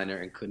to the diner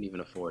and couldn't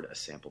even afford a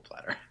sample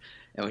platter,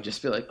 and would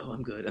just be like, "Oh,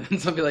 I'm good," and then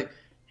somebody be like,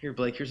 "Here,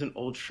 Blake, here's an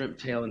old shrimp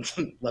tail and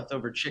some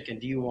leftover chicken.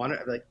 Do you want it?"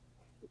 I'd be like,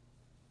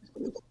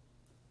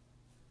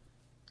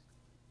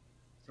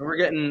 so we're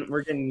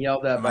getting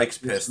yelled at. Mike's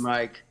pissed.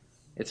 Mike,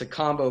 it's a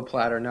combo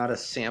platter, not a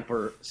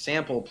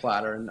sample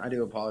platter, and I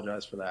do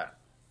apologize for that.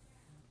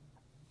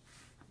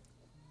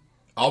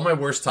 All my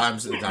worst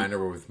times at the diner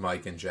were with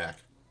Mike and Jack,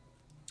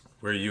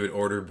 where you would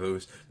order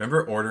booze.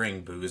 Remember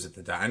ordering booze at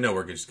the diner? I know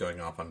we're just going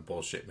off on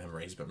bullshit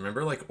memories, but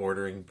remember like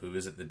ordering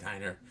booze at the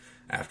diner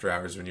after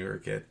hours when you were a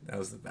kid? That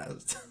was the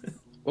best.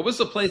 What was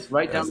the place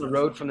right down the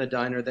road from the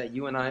diner that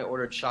you and I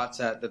ordered shots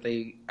at that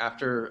they,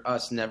 after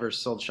us, never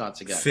sold shots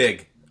again?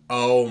 Fig.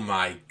 Oh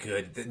my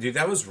good. Dude,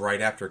 that was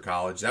right after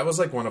college. That was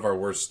like one of our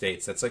worst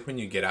states. That's like when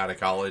you get out of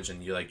college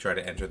and you like try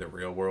to enter the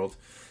real world,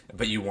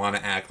 but you want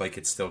to act like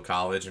it's still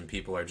college and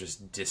people are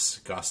just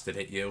disgusted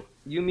at you.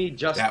 You meet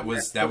Justin. That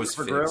was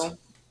Grill,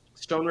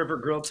 Stone River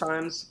Grill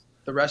Times,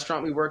 the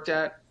restaurant we worked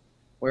at,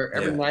 where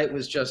every night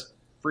was just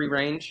free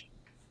range.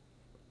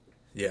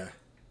 Yeah.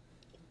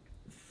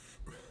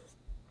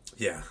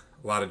 Yeah.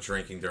 A lot of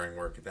drinking during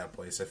work at that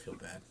place. I feel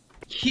bad.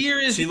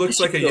 She looks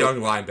like a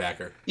young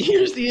linebacker.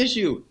 Here's the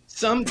issue.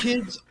 Some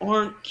kids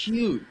aren't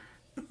cute.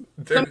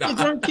 Some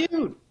kids aren't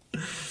cute.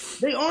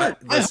 They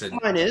aren't. Listen. I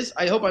hope mine is.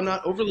 I hope I'm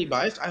not overly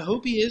biased. I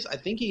hope he is. I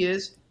think he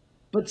is.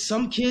 But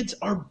some kids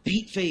are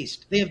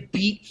beat-faced. They have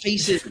beat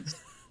faces.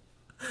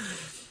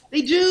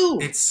 They do.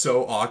 It's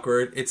so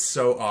awkward. It's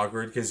so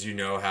awkward because you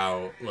know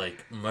how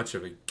like much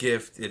of a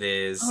gift it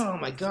is. Oh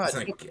my god! It's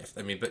not a gift.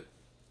 I mean, but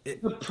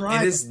the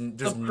pride. It is.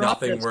 There's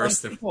nothing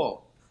worse than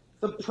people.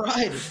 The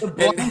pride, the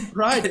blind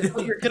pride to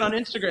put your kid on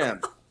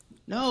Instagram.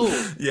 No.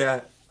 Yeah.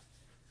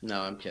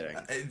 No, I'm kidding.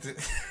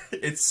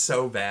 It's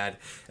so bad,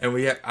 and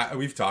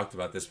we've talked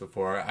about this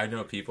before. I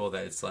know people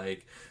that it's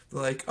like,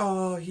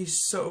 oh, he's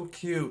so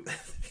cute.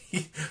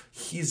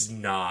 He's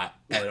not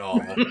at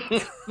all.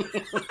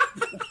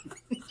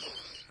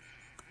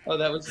 Oh,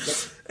 that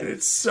was. And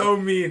it's so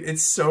mean.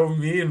 It's so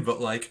mean. But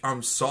like,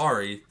 I'm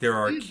sorry. There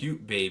are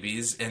cute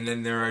babies, and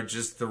then there are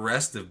just the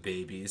rest of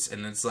babies,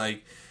 and it's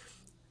like.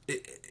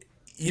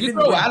 Even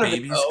when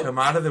babies come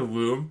out of the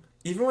womb,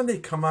 even when they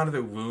come out of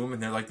the womb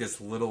and they're like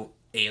this little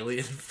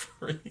alien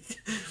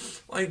freak,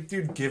 like,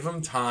 dude, give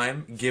them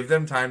time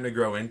to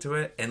grow into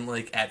it. And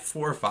like at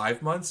 4 or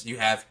 5 months, you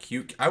have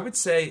cute. I would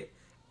say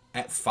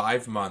at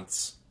 5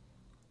 months,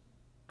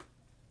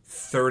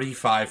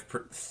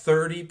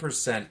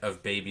 30%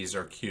 of babies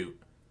are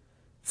cute.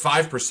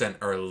 5%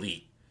 are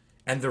elite.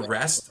 And the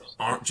rest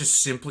are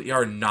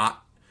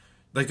not.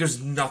 Like,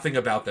 there's nothing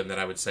about them that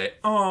I would say,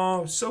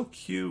 oh, so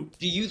cute.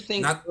 Do you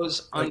think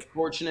those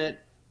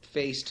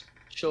unfortunate-faced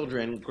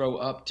children grow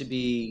up to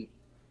be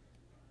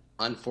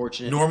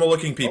unfortunate?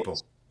 Normal-looking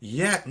people.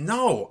 Yeah,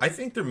 no. I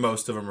think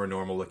most of them are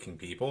normal-looking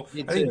people.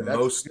 I think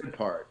that's the good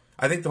part.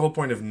 I think the whole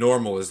point of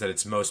normal is that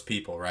it's most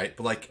people, right?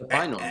 But like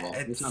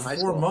at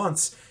 4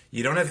 months,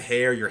 you don't have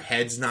hair, your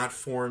head's not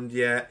formed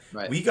yet.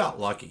 Right. We got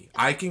lucky.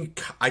 I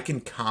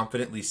can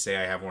confidently say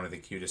I have one of the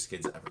cutest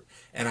kids ever,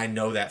 and I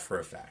know that for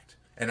a fact.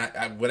 And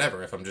I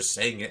whatever, if I'm just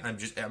saying it, I'm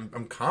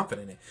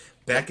confident in it.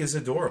 Beck is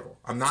adorable.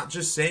 I'm not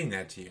just saying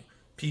that to you.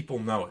 People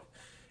know it.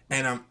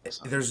 And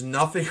there's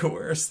nothing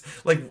worse.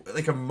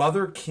 Like a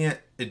mother can't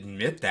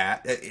admit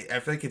that.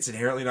 I feel like it's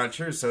inherently not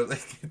true. So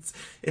like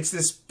it's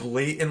this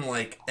blatant,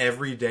 like,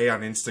 every day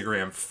on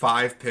Instagram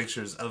 5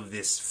 pictures of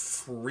this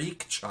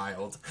freak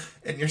child,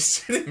 and you're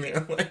sitting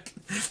there like,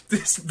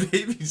 this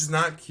baby's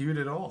not cute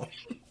at all.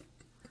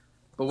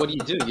 But what do?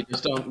 You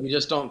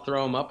just don't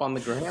throw them up on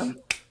the gram?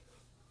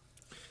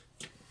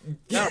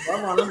 No,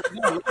 love on them.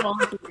 No, love on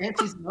them for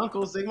aunties and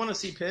uncles. They want to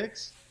see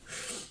pics.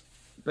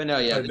 But no,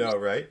 yeah, I know,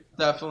 right?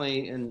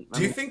 definitely. And I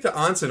Do you mean, think the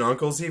aunts and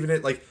uncles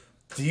even like?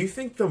 Do you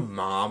think the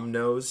mom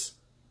knows?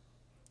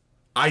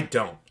 I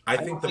don't. I I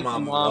think don't the think the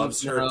mom moms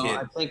loves her know. I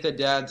kid. think the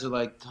dads are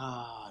like,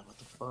 God, what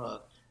the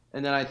fuck?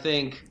 And then I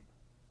think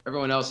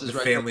everyone else The is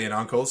right. family and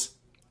uncles.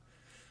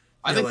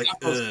 I They're think like,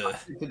 the uncles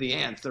ugh. to the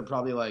aunts, they're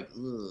probably like,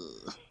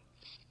 ugh.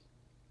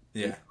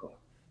 You Yeah. know?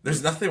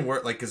 There's nothing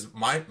worse. Like, cause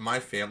my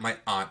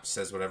aunt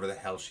says whatever the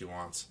hell she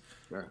wants,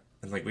 Sure.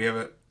 and like we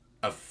have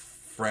a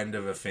friend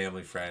of a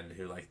family friend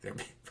who like their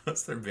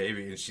puts their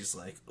baby, and she's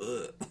like,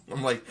 ugh.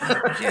 I'm like, you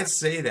can't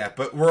say that,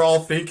 but we're all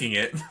thinking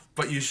it,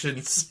 but you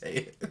shouldn't say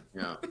it.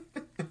 Yeah.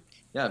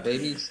 Yeah,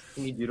 babies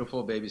can be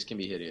beautiful. Babies can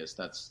be hideous.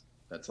 That's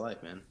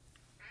life, man.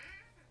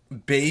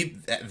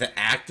 The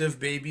act of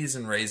babies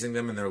and raising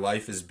them in their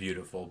life is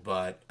beautiful,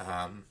 but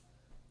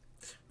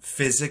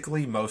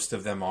physically most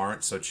of them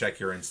aren't. So check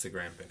your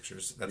Instagram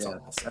pictures. That's Yeah,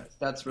 all I'll say.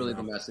 that's You really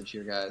the know? message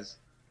here, guys.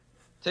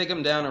 Take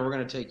them down, or we're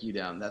gonna take you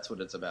down. That's what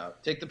it's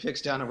about. Take the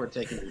pics down, or we're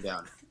taking you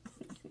down.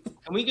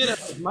 Can we get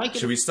a Mike?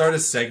 Should we start a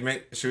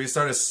segment? Should we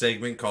start a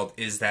segment called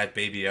 "Is That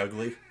Baby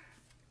Ugly"?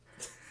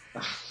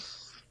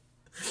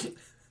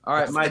 All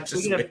right, Is Mike. that Can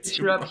we just get a way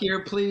picture too up much? here,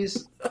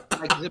 please?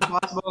 Mike, is it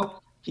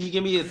possible? Can you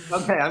give me a?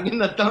 Okay, I'm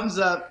getting a thumbs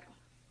up.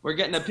 We're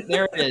getting a.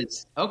 There it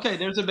is. Okay,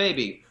 there's a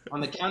baby.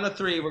 On the count of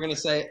three, we're gonna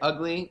say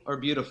ugly or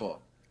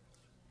beautiful.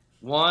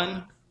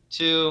 1,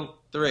 2,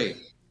 3.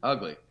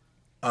 Ugly.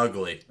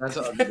 Ugly. That's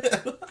an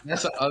ugly.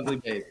 That's an ugly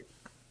baby.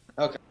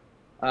 Okay.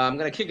 I'm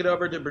going to kick it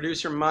over to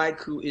producer Mike,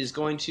 who is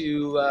going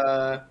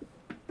to,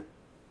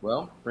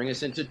 bring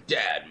us into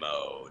dad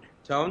mode.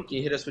 Tone, can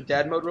you hit us with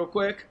dad mode real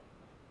quick?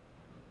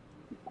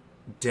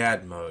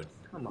 Dad mode.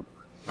 Come on.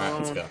 All right,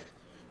 let's go.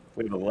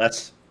 We have a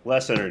less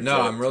energetic.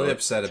 No, I'm really Tony-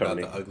 upset about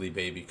Tony. the ugly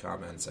baby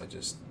comments.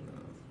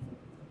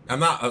 I'm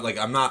not like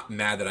I'm not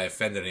mad that I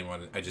offended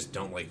anyone. I just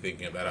don't like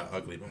thinking about how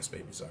ugly most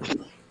babies are.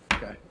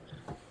 Okay.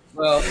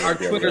 Well, our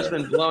Twitter's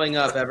been blowing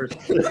up ever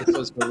since this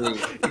was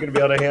released. You gonna be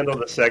able to handle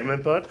the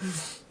segment, bud?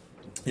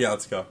 Yeah,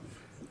 let's go.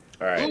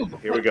 All right, Ooh,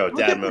 here we go. Look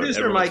Dad at mode.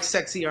 producer Everyone- Mike's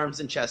sexy arms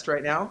and chest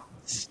right now.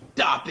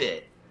 Stop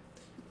it.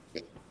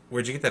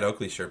 Where'd you get that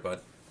Oakley shirt, bud?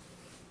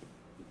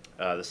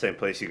 The same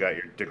place you got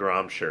your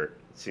DeGrom shirt.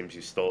 It seems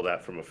you stole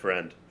that from a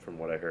friend, from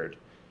what I heard.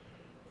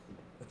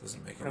 That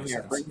doesn't make Come any here,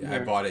 sense. bring him Yeah, I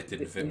here. bought it.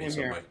 Didn't fit Bring me, him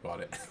so here. Mike bought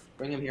it.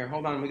 Bring him here.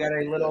 Hold on. We got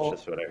a That's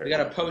just what I heard. we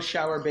got a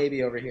post-shower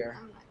baby over here.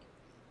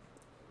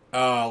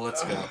 Oh,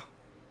 let's go.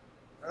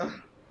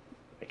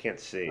 I can't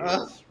see.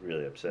 Uh. It's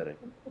really upsetting.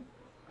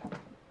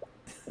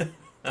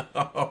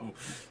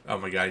 Oh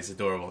my god, he's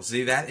adorable.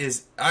 See, that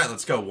is all right.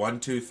 Let's go. 1,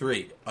 2,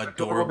 3.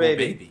 Adorable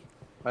baby. baby.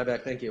 My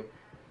back. Thank you.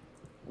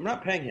 I'm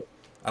not paying him.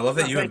 I love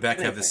that Not you and thank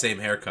Beck have the anything. same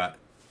haircut.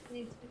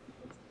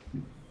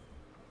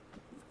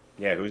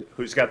 Yeah,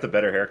 who's got the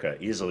better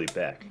haircut? Easily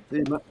Beck.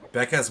 Dude,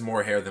 Beck has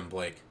more hair than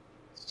Blake.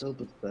 so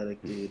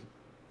pathetic, dude.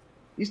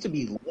 Used to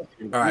be.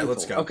 All right,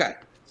 let's go. Okay.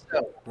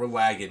 So We're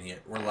lagging here.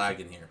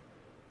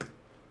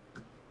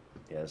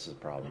 Yeah, this is a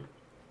problem.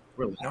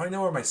 Now I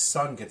know where my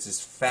son gets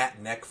his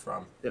fat neck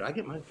from. Did I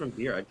get mine from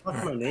beer? I talked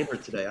to my neighbor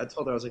today. I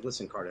told her, I was like,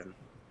 listen, Carden,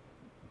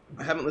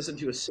 I haven't listened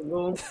to a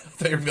single.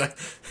 They're like,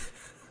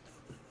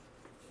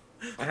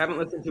 I haven't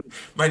listened to.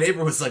 my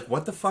neighbor was like,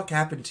 "What the fuck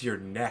happened to your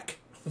neck?"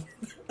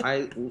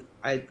 I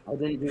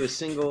didn't do a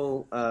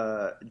single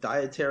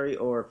dietary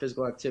or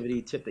physical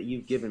activity tip that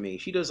you've given me.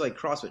 She does like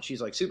CrossFit.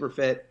 She's like super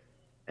fit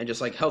and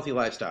just like healthy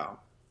lifestyle.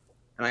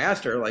 And I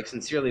asked her like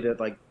sincerely to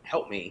like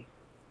help me,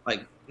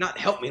 like not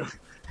help me,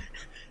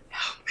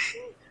 help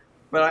me.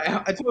 But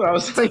I told her I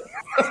was like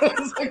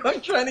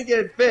I'm trying to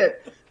get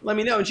fit. Let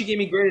me know. And she gave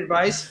me great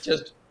advice.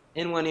 Just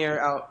in one ear,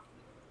 out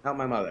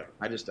my mother.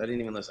 I didn't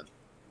even listen.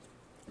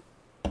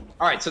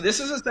 All right, so this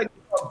is a segment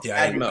called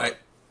Yeah, Dad Mode.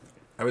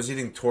 I was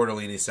eating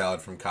tortellini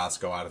salad from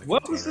Costco out of the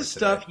What container was the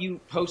today. stuff you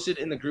posted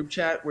in the group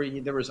chat where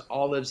there was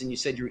olives and you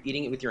said you were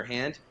eating it with your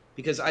hand?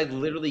 Because I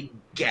literally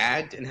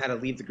gagged and had to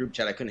leave the group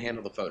chat. I couldn't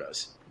handle the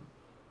photos.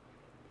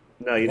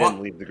 No, you What?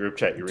 didn't leave the group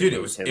chat. You Dude,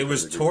 removed him it from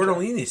was the group chat.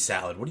 tortellini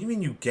salad. What do you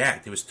mean you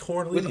gagged? It was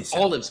tortellini With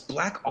salad. olives,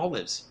 black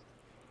olives.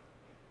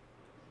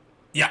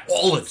 Yeah,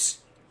 olives.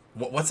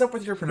 What's up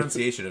with your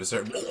pronunciation of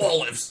certain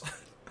olives?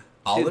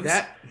 Olives?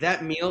 Dude,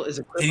 that meal is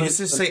equivalent. Can you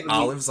just say to-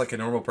 olives like a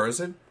normal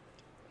person?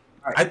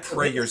 All right, I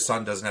pray your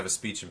son doesn't have a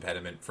speech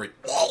impediment for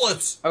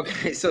olives.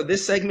 Okay, so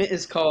this segment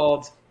is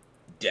called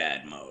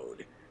Dad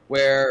Mode,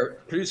 where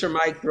producer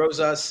Mike throws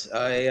us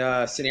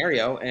a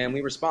scenario and we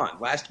respond.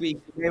 Last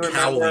week, you may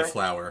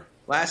Cauliflower.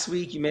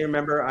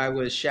 remember I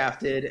was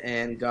shafted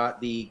and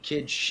got the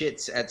kid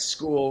shits at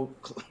school,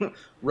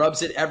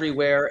 rubs it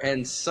everywhere,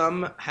 and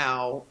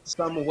somehow,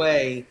 some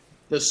way,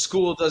 the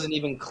school doesn't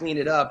even clean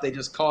it up. They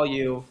just call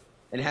you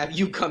and have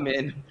you come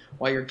in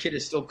while your kid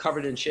is still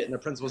covered in shit in the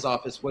principal's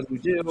office. What do you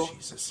do?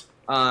 Jesus.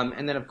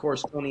 And then, of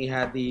course, Tony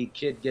had the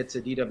kid gets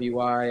a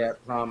DWI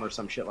at prom or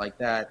some shit like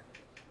that,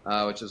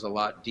 which is a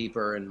lot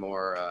deeper and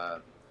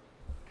more,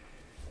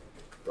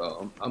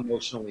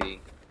 emotionally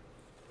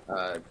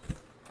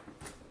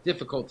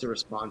difficult to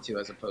respond to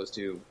as opposed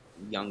to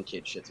young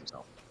kid shits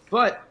himself.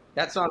 But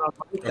that's not on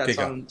Mike. That's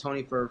on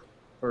Tony for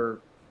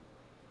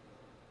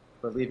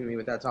leaving me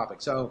with that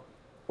topic. So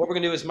what we're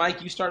gonna do is,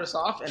 Mike, you start us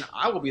off, and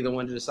I will be the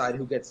one to decide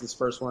who gets this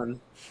first one,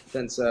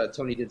 since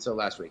Tony did so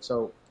last week.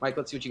 So, Mike,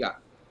 let's see what you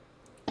got.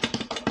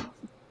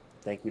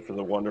 Thank you for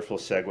the wonderful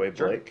segue, Blake.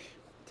 Sure.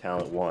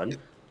 Talent one.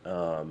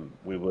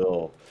 We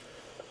will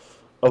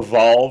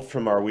evolve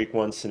from our week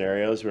one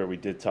scenarios where we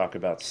did talk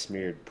about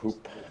smeared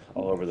poop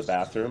all over the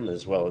bathroom,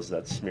 as well as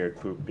that smeared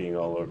poop being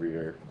all over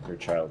your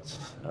child's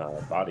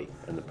body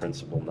and the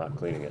principal not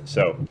cleaning it.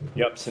 So,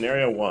 yep,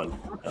 scenario one.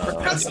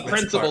 That's the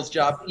principal's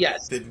job.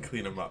 Yes. Didn't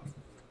clean them up.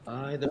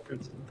 The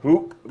principal.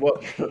 Who?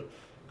 Well,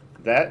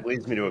 that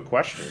leads me to a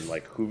question.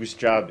 Like, whose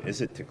job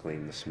is it to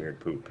clean the smeared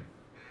poop?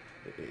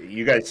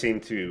 You guys seem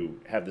to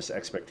have this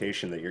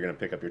expectation that you're going to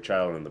pick up your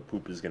child and the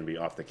poop is going to be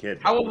off the kid.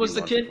 How old was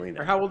the kid?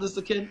 Or how old is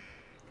the kid?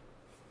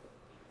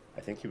 I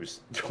think he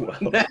was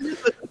 12,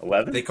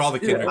 11. They call the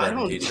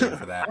kindergarten teacher in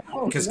for that.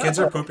 Because kids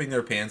are pooping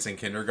their pants in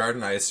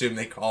kindergarten. I assume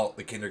they call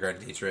the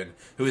kindergarten teacher in,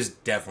 who is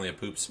definitely a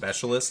poop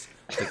specialist,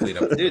 to clean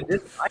up the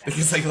poop.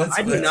 Because, like, let's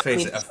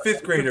face it, a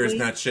fifth grader is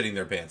not shitting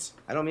their pants.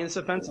 I don't mean this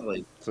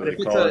offensively. So they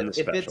call in the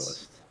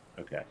specialist.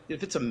 Okay.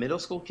 If it's a middle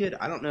school kid,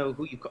 I don't know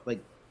who you call. Like,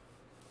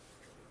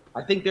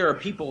 I think there are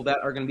people that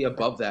are going to be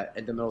above that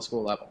at the middle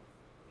school level.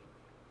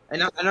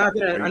 And I'm not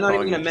even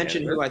going to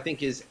mention who I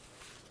think is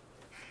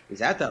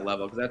at that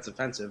level, because that's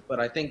offensive. But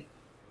I think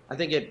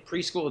at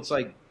preschool, it's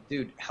like,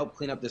 dude, help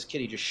clean up this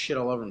kid. He just shit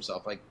all over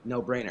himself. Like,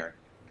 no brainer.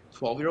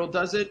 12-year-old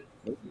does it.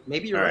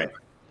 Maybe you're right.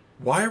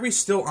 Why are we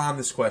still on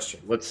this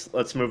question?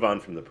 Let's move on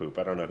from the poop.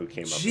 I don't know who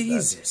came up with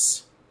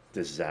that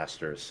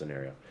disastrous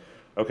scenario.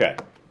 Okay.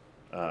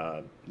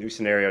 New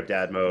scenario,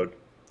 dad mode.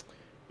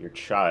 Your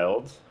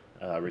child,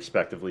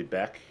 respectively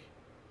Beck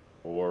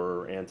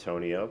or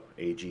Antonio,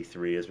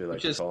 AG3 as we like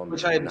to call him.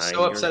 Which I am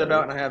so upset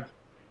about, and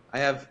I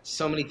have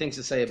so many things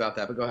to say about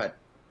that, but go ahead.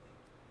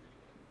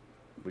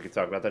 We can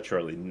talk about that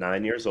shortly.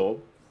 9 years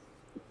old.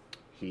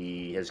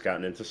 He has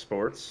gotten into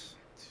sports,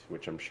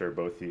 which I'm sure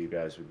both of you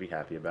guys would be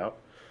happy about.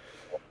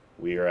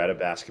 We are at a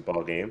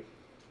basketball game,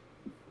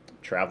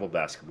 travel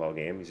basketball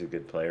game. He's a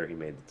good player. He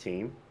made the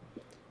team.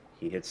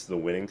 He hits the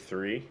winning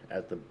three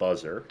at the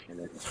buzzer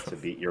to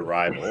beat your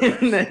rival.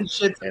 And then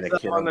shits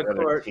himself on the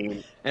court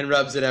and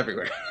rubs it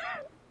everywhere.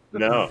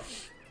 No.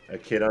 A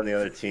kid on the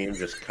other team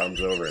just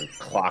comes over and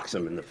clocks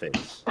him in the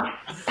face.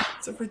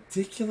 It's a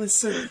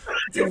ridiculous.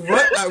 Dude,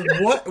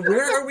 what?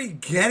 Where are we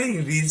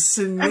getting these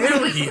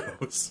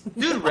scenarios?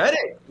 Dude,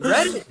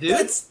 Reddit,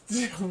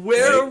 dude.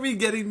 Where are we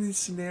getting these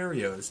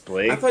scenarios?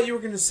 Blake? I thought you were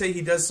going to say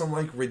he does some,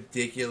 like,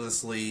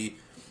 ridiculously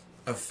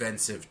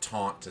offensive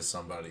taunt to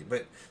somebody,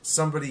 but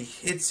somebody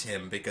hits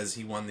him because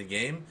he won the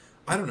game.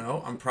 I don't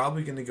know. I'm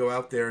probably going to go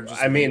out there and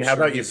just. I mean, how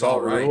about you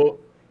follow the rule?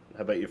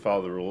 How about you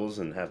follow the rules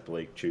and have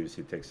Blake choose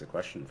who takes the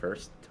question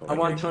first? I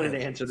want Tony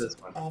to answer this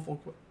one.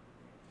 Awful.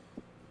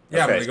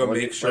 Yeah, I'm going to go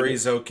make sure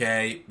he's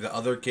okay. The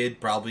other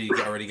kid probably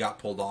already got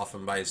pulled off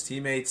him by his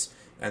teammates,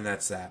 and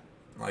that's that.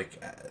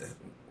 Like,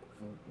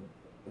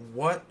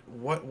 what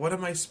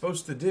am I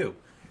supposed to do?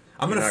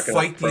 I'm going to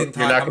fight the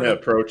entire... You're not going to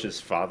approach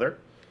his father?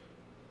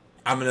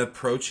 I'm going to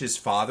approach his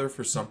father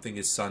for something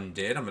his son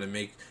did. I'm going to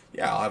make...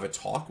 Yeah, I'll have a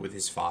talk with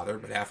his father,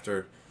 but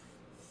after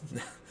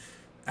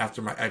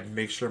I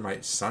make sure my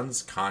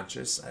son's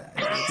conscious.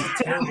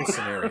 It's a terrible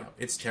scenario.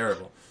 It's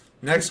terrible.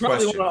 Next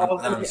question.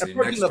 Honestly,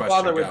 next the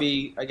father would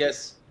be, I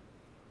guess,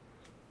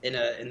 in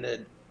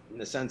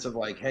the sense of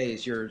like, hey,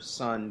 is your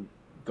son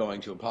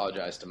going to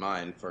apologize to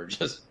mine for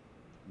just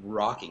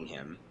rocking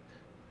him?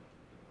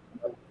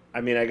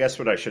 I mean, I guess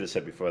what I should have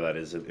said before that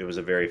is it was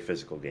a very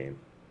physical game,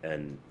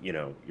 and you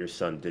know, your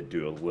son did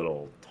do a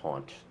little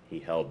taunt. He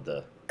held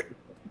the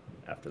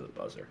after the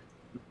buzzer.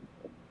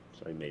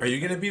 Are you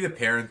going to be the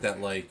parent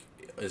that, like,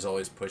 is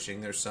always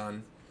pushing their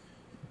son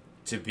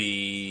to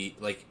be,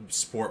 like,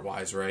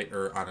 sport-wise, right,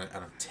 or on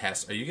a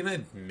test? Are you going to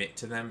admit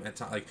to them at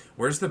times? Like,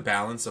 where's the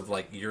balance of,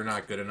 like, you're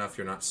not good enough,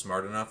 you're not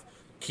smart enough,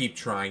 keep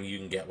trying, you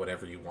can get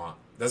whatever you want?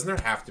 Doesn't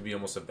there have to be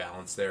almost a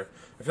balance there?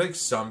 I feel like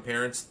some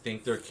parents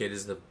think their kid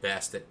is the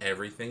best at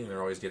everything, and they're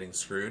always getting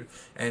screwed.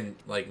 And,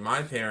 like,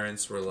 my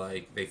parents were,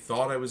 like, they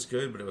thought I was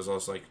good, but it was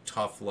also, like,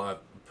 tough love,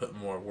 put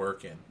more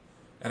work in.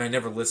 And I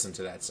never listened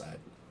to that side.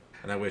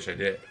 And I wish I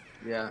did.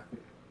 Yeah.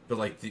 But,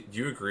 like, do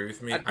you agree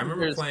with me? I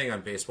remember playing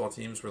on baseball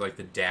teams where, like,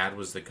 the dad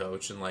was the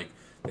coach and, like,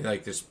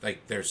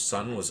 their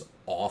son was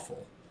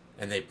awful.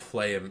 And they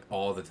play him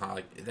all the time.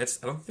 Like, I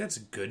don't think that's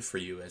good for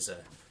you as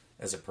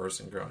a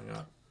person growing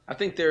up. I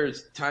think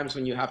there's times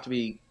when you have to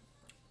be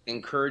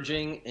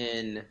encouraging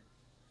in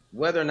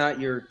whether or not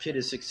your kid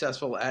is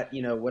successful at,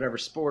 you know, whatever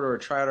sport or a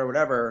tryout or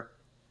whatever.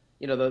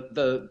 You know,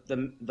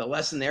 the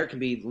lesson there can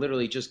be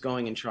literally just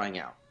going and trying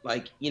out.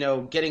 Like, you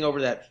know, getting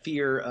over that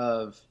fear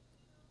of,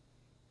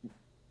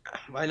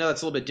 I know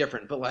that's a little bit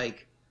different, but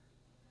like,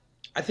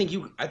 I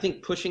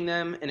think pushing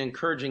them and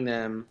encouraging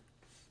them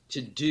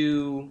to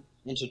do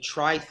and to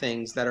try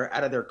things that are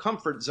out of their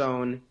comfort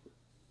zone,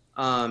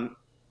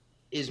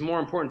 is more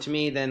important to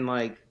me than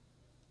like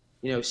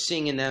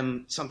seeing in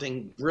them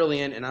something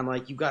brilliant, and I'm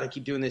like, you got to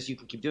keep doing this. You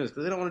can keep doing this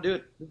because they don't want to do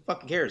it. Who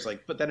fucking cares?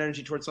 Like, put that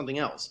energy towards something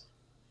else.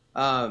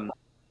 Yeah.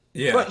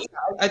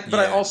 But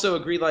I also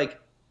agree. Like,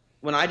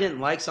 when I didn't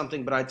like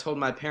something, but I told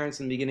my parents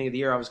in the beginning of the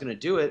year I was going to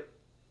do it.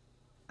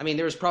 I mean,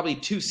 there was probably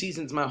 2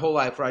 seasons my whole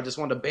life where I just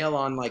wanted to bail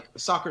on like a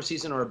soccer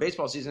season or a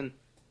baseball season,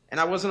 and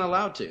I wasn't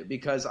allowed to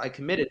because I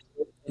committed.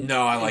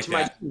 No, I like to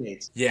that. My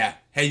teammates. Yeah.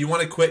 Hey, you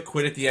want to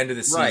quit at the end of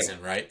the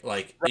season, right?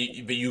 Like, but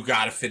you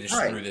got to finish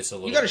through this a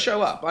little. You got to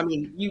show up. I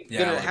mean, you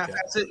gonna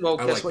half-ass it. Well,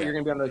 guess what? You're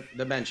gonna be on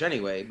the bench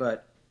anyway.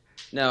 But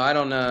no, I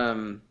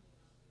don't.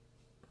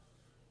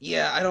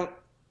 Yeah,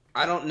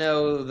 I don't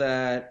know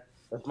that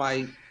if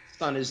my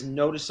son is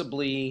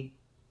noticeably,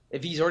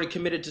 if he's already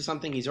committed to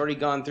something, he's already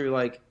gone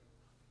through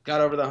got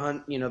over the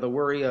hunt. The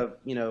worry of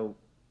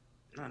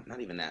not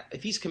even that.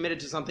 If he's committed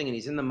to something and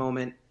he's in the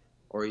moment,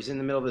 or he's in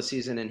the middle of the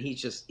season and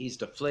he's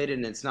deflated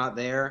and it's not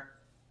there,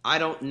 I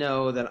don't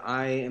know that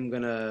I am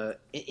going to,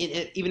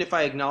 even if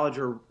I acknowledge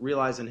or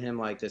realize in him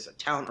like this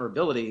talent or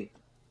ability,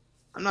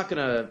 I'm not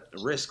going to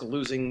risk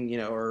losing,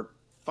 or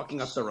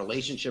fucking up the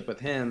relationship with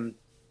him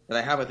that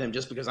I have with him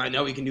just because I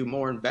know he can do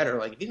more and better.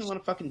 Like, if he doesn't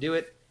want to fucking do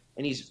it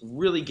and he's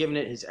really giving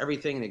it his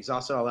everything and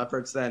exhausted all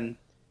efforts, then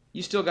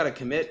you still got to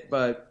commit,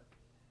 but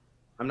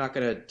I'm not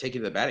going to take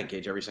you to the batting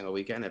cage every single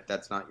weekend if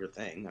that's not your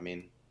thing. I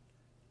mean,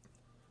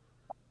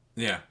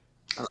 yeah.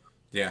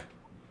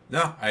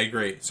 No, I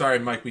agree. Sorry,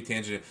 Mike, we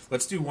tangented.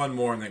 Let's do one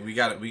more, and then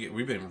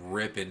we've been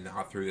ripping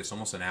through this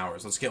almost an hour.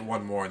 So let's get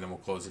one more, and then we'll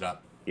close it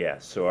up. Yeah.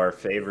 So our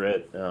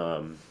favorite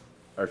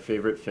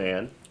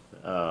fan,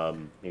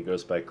 he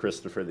goes by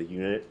Christopher the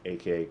Unit,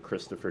 aka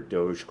Christopher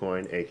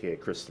Dogecoin, aka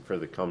Christopher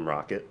the Cum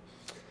Rocket.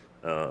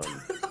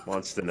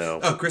 Wants to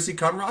know. Oh, Chrissy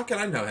Cum Rocket,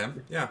 I know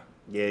him. Yeah.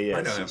 Yeah.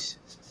 I know him.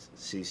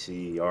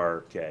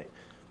 CCRK.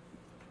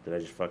 Did I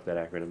just fuck that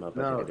acronym up?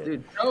 No, I think I did.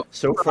 dude. No,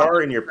 So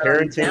far in your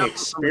parenting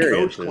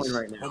experiences,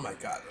 right now. Oh my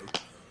God.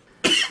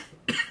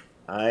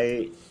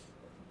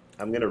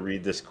 I'm going to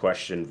read this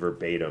question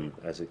verbatim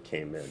as it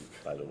came in,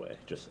 by the way,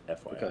 just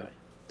FYI. Okay.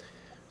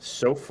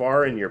 So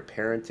far in your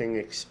parenting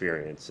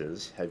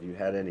experiences, have you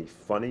had any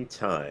funny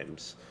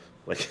times,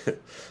 like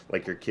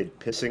your kid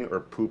pissing or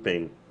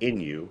pooping in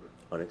you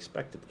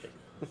unexpectedly?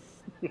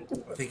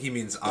 I think he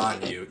means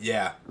on you.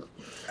 Yeah.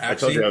 Actually, I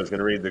told you I was going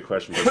to read the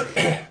question.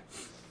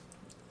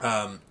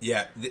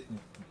 Yeah.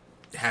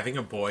 Having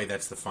a boy,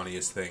 that's the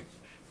funniest thing.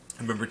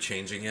 I remember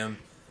changing him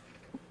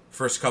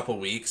first couple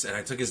weeks, and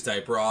I took his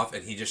diaper off,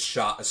 and he just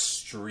shot a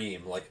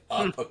stream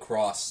up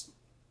across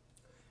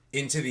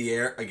into the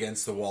air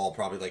against the wall,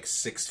 probably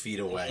 6 feet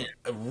away.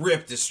 I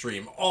ripped a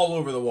stream all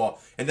over the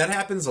wall, and that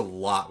happens a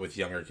lot with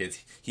younger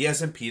kids. He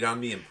hasn't peed on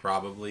me in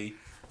probably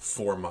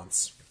 4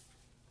 months.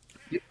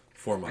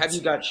 4 months. Have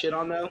you got shit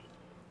on though?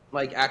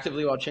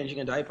 Actively while changing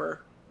a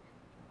diaper?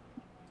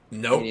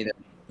 Nope.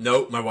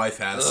 Nope. My wife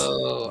has.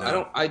 Oh,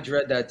 No. I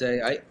dread that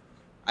day.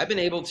 I've been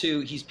able to.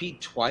 He's peed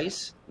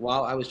twice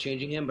while I was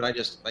changing him, but I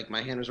just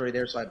my hand was already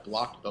there, so I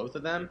blocked both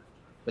of them.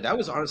 But that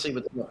was honestly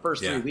within the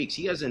first 3 weeks.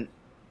 He doesn't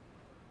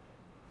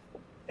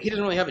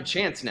really have a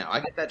chance now. I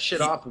get that shit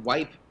off,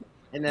 wipe,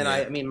 and then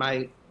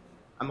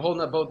I'm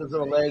holding up both his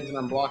little legs and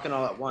I'm blocking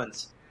all at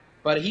once.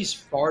 But he's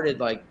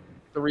farted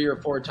 3 or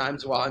 4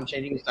 times while I'm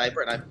changing his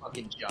diaper, and I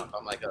fucking jump.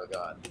 I'm like, oh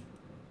god.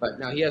 But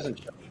no, he hasn't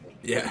jumped me.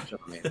 Yeah.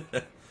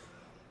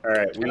 All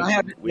right,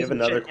 we have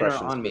another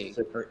question on me.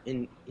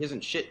 He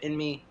hasn't shit in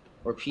me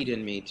or peed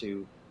in me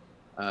to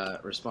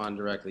respond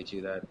directly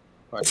to that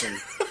question.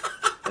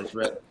 As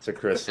read to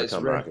Chris the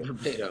Cum Rocket.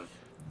 Verbatim.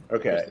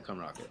 Okay. Chris the Cum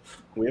Rocket.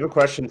 We have a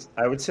question.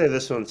 I would say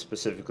this one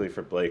specifically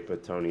for Blake,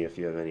 but Tony, if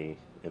you have any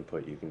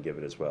input, you can give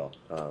it as well.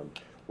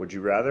 Would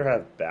you rather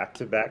have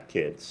back-to-back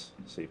kids,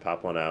 so you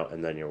pop one out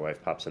and then your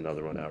wife pops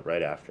another one out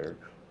right after,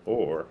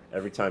 or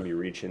every time you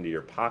reach into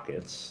your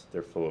pockets,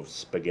 they're full of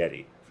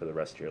spaghetti for the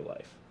rest of your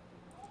life?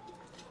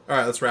 All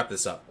right, let's wrap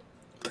this up.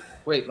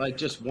 Wait,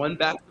 just one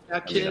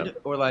back-to-back kid,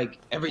 or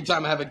every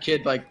time I have a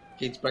kid,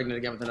 Kate's pregnant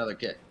again with another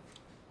kid?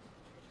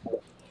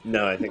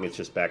 No, I think it's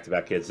just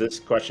back-to-back kids. This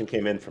question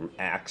came in from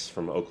Axe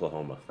from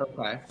Oklahoma.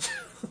 Okay.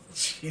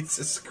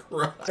 Jesus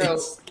Christ. So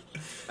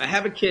I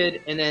have a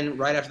kid, and then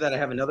right after that I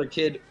have another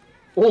kid,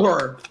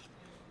 or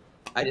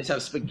I just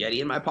have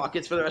spaghetti in my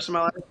pockets for the rest of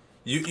my life.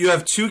 You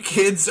have 2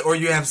 kids, or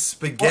you have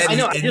spaghetti I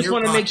know. I in just your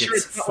want to make sure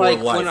pockets it's not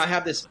for life. when I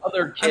have this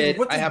other kid,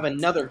 I have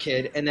another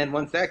kid, and then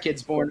once that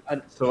kid's born,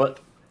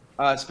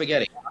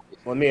 spaghetti.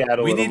 Let me add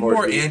a We little need more.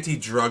 more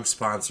anti-drug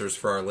sponsors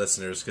for our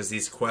listeners because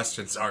these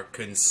questions are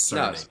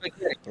concerning. No,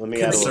 spaghetti. Let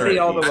me add a Spaghetti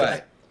little. all the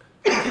way.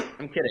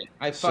 I'm kidding.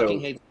 I fucking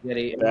hate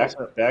spaghetti.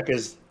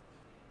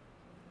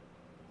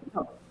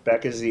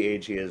 Beck is the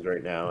age he is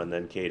right now, and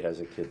then Kate has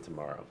a kid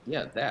tomorrow.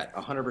 Yeah, that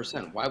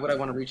 100%. Why would I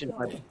want to reach into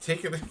my?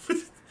 Take it.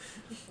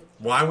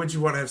 Why would you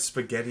want to have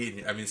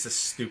spaghetti? I mean, it's the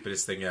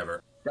stupidest thing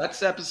ever.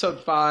 That's episode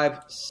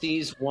 5,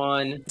 season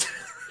 1.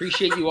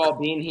 Appreciate you all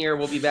being here.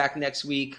 We'll be back next week